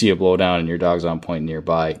you see a blowdown and your dog's on point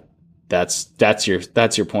nearby, that's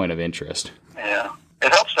your point of interest. Yeah,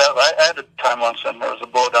 it helps to have. I had to time once when there was a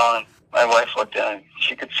blow down, and my wife looked in and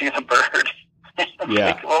she could see the bird. Yeah.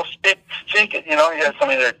 Like, well, shake it. You know, you had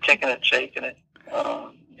somebody there kicking it, shaking it.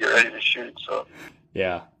 You're ready to shoot. So.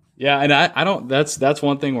 Yeah. Yeah, and I don't. That's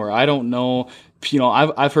one thing where I don't know. You know,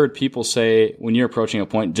 I've heard people say when you're approaching a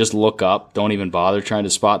point, just look up. Don't even bother trying to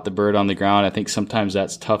spot the bird on the ground. I think sometimes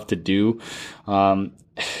that's tough to do.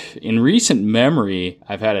 In recent memory,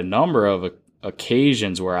 I've had a number of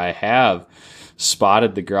occasions where I have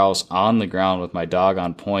spotted the grouse on the ground with my dog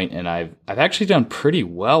on point, and I've actually done pretty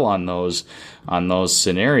well on those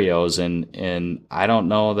scenarios. And I don't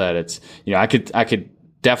know that it's, you know, I could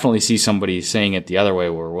definitely see somebody saying it the other way,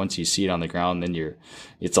 where once you see it on the ground, then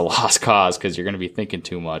it's a lost cause because you're going to be thinking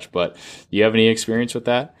too much. But do you have any experience with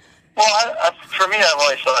that? Well, for me, I've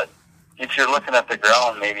always thought if you're looking at the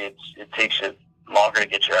ground, maybe it takes you longer to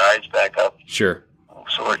get your eyes back up. Sure.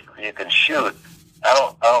 So you can shoot. I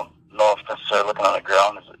don't know if necessarily looking on the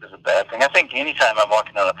ground is a bad thing. I think anytime I'm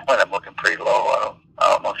walking on a point, I'm looking pretty low. I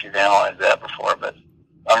don't know if you've analyzed that before, but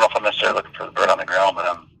I don't know if I'm necessarily looking for the bird on the ground, but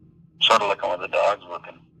I'm sort of looking where the dog's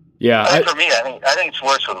looking. Yeah. For me, I think it's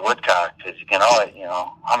worse with woodcock, because you can always, you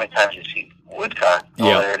know, how many times you see woodcock? Oh,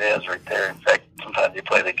 yep. There it is right there. In fact, sometimes you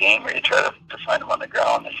play the game where you try to find them on the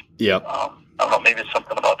ground. And, yep. I don't know, maybe it's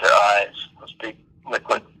something about their eyes, those big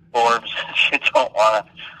liquid orbs. You don't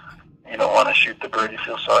want to shoot the bird. You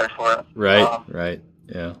feel sorry for it. Right. Right.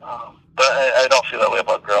 Yeah. But I don't feel that way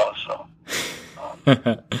about grouse. So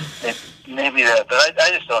maybe that. But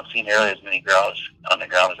I just don't see nearly as many grouse on the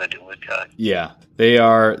ground as I do woodcock. Yeah, they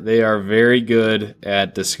are very good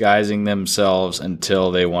at disguising themselves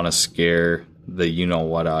until they want to scare the you know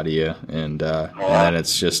what out of you, and then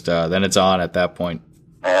it's just then it's on at that point.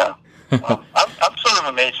 Yeah. I'm sort of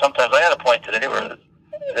amazed sometimes. I had a point today where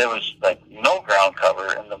there was like no ground cover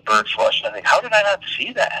and the bird flushed. I think, how did I not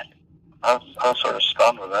see that? I was sort of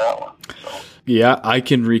stunned with that one. So. Yeah, I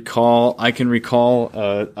can recall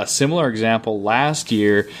a similar example last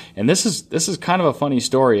year, and this is kind of a funny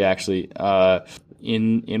story actually.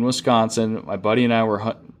 In Wisconsin, my buddy and I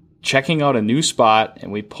were checking out a new spot,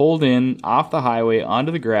 and we pulled in off the highway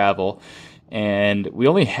onto the gravel, and we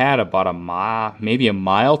only had about maybe a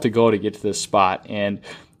mile to go to get to this spot, and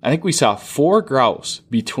I think we saw 4 grouse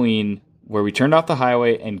between where we turned off the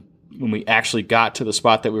highway and when we actually got to the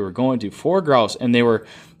spot that we were going to. 4 grouse, and they were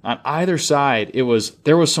on either side.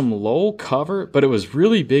 There was some low cover, but it was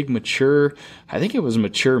really big mature. I think it was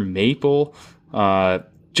mature maple.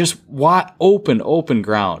 Just open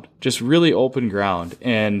ground, just really open ground.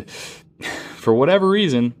 And for whatever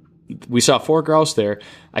reason, we saw 4 grouse there.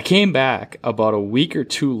 I came back about a week or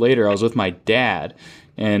 2 later. I was with my dad.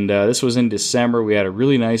 And this was in December. We had a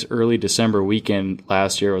really nice early December weekend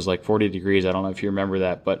last year. It was like 40 degrees. I don't know if you remember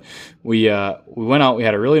that. But we went out. We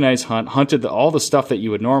had a really nice hunt. Hunted all the stuff that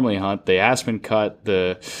you would normally hunt. The aspen cut,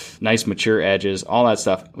 the nice mature edges, all that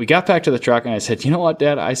stuff. We got back to the truck, and I said, you know what,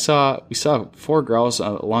 Dad? we saw 4 grouse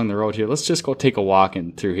along the road here. Let's just go take a walk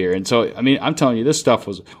through here. And so, I mean, I'm telling you, this stuff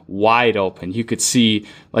was wide open. You could see,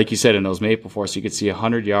 like you said, in those maple forests, you could see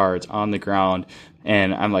 100 yards on the ground.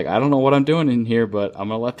 And I'm like, I don't know what I'm doing in here, but I'm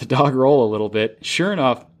going to let the dog roll a little bit. Sure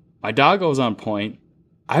enough, my dog goes on point.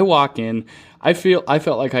 I walk in. I felt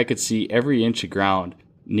like I could see every inch of ground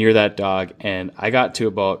near that dog. And I got to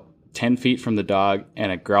about 10 feet from the dog,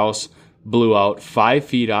 and a grouse blew out 5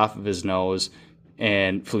 feet off of his nose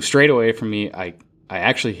and flew straight away from me. I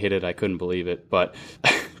actually hit it. I couldn't believe it. But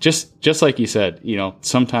just like you said, you know,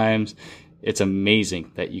 sometimes it's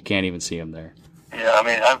amazing that you can't even see them there. Yeah, I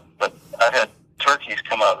mean, I've had turkeys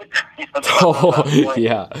come out of the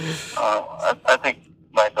yeah. I think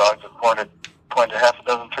my dogs have pointed half a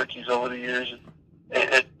dozen turkeys over the years.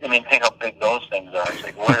 I mean, think how big those things are. It's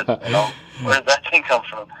like, where did that thing come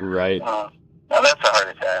from? Right. Now that's a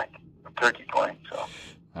heart attack, a turkey point. So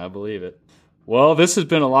I believe it. Well, this has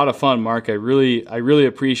been a lot of fun, Mark. I really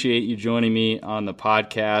appreciate you joining me on the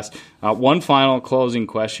podcast. One final closing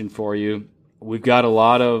question for you. We've got a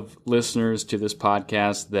lot of listeners to this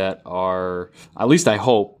podcast that are, at least I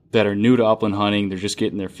hope, that are new to upland hunting. They're just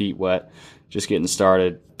getting their feet wet, just getting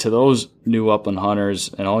started. To those new upland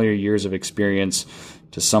hunters and all your years of experience,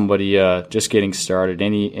 to somebody just getting started,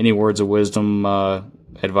 any words of wisdom,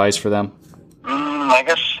 advice for them? I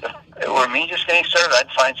guess if it were me just getting started,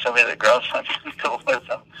 I'd find somebody that grouse hunts and go with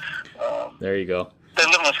them. There you go. If they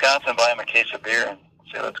live in Wisconsin, buy them a case of beer and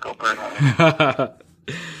say, let's go bird hunting.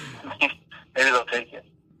 Maybe they'll take it.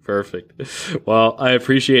 Perfect. Well, I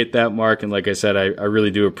appreciate that, Mark. And like I said, I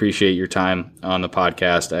really do appreciate your time on the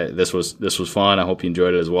podcast. This was fun. I hope you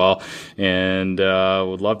enjoyed it as well. And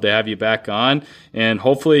would love to have you back on. And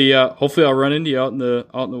hopefully I'll run into you out in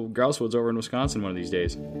the grouse woods over in Wisconsin one of these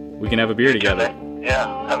days. We can have a beer together.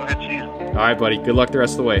 Yeah, have a good season. All right, buddy. Good luck the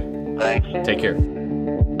rest of the way. Thanks. Take care.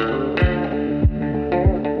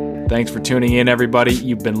 Thanks for tuning in, everybody.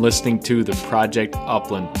 You've been listening to the Project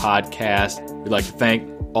Upland podcast. We'd like to thank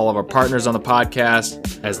all of our partners on the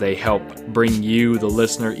podcast as they help bring you, the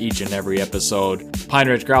listener, each and every episode. Pine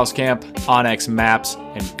Ridge Grouse Camp, Onyx Maps,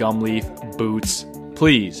 and Gumleaf Boots.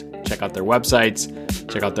 Please check out their websites,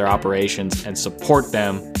 check out their operations, and support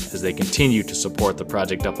them as they continue to support the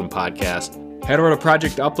Project Upland podcast. Head over to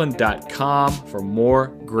projectupland.com for more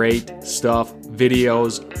great stuff,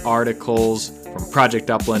 videos, articles from Project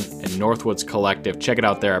Upland and Northwoods Collective. Check it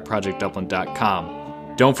out there at projectupland.com.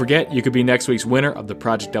 Don't forget, you could be next week's winner of the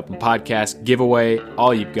Project Upland podcast giveaway.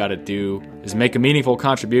 All you've got to do is make a meaningful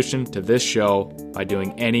contribution to this show by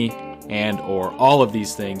doing any and or all of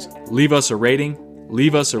these things. Leave us a rating,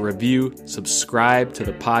 leave us a review, subscribe to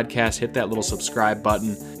the podcast, hit that little subscribe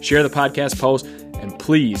button, share the podcast post, and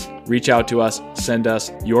please reach out to us, send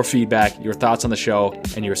us your feedback, your thoughts on the show,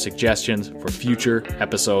 and your suggestions for future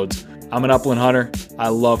episodes. I'm an upland hunter. I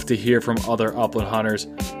love to hear from other upland hunters.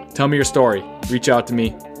 Tell me your story. Reach out to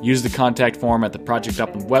me. Use the contact form at the Project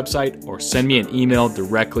Upland website or send me an email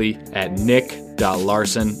directly at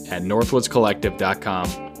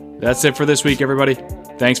nick.larson@northwoodscollective.com. That's it for this week, everybody.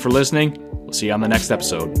 Thanks for listening. We'll see you on the next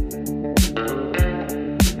episode.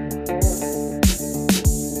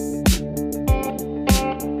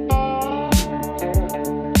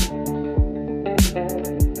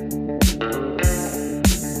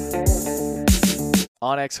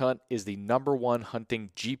 onX Hunt is the #1 hunting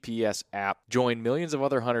GPS app. Join millions of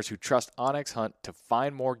other hunters who trust onX Hunt to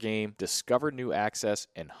find more game, discover new access,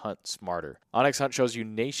 and hunt smarter. onX Hunt shows you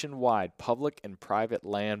nationwide public and private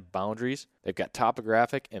land boundaries. They've got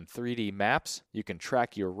topographic and 3D maps. You can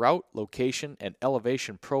track your route, location, and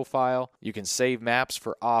elevation profile. You can save maps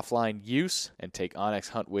for offline use and take onX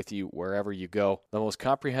Hunt with you wherever you go. The most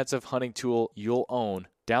comprehensive hunting tool you'll own.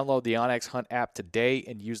 Download the onX Hunt app today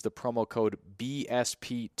and use the promo code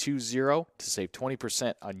BSP20 to save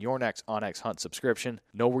 20% on your next onX Hunt subscription.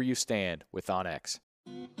 Know where you stand with onX.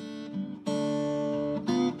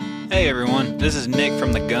 Hey everyone, this is Nick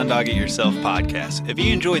from the Gun Dog It Yourself podcast. If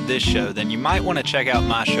you enjoyed this show, then you might want to check out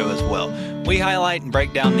my show as well. We highlight and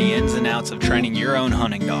break down the ins and outs of training your own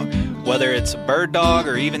hunting dog. Whether it's a bird dog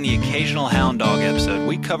or even the occasional hound dog episode,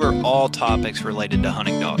 we cover all topics related to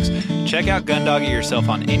hunting dogs. Check out Gun Dog It Yourself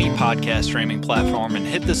on any podcast streaming platform and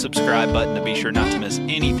hit the subscribe button to be sure not to miss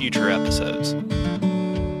any future episodes.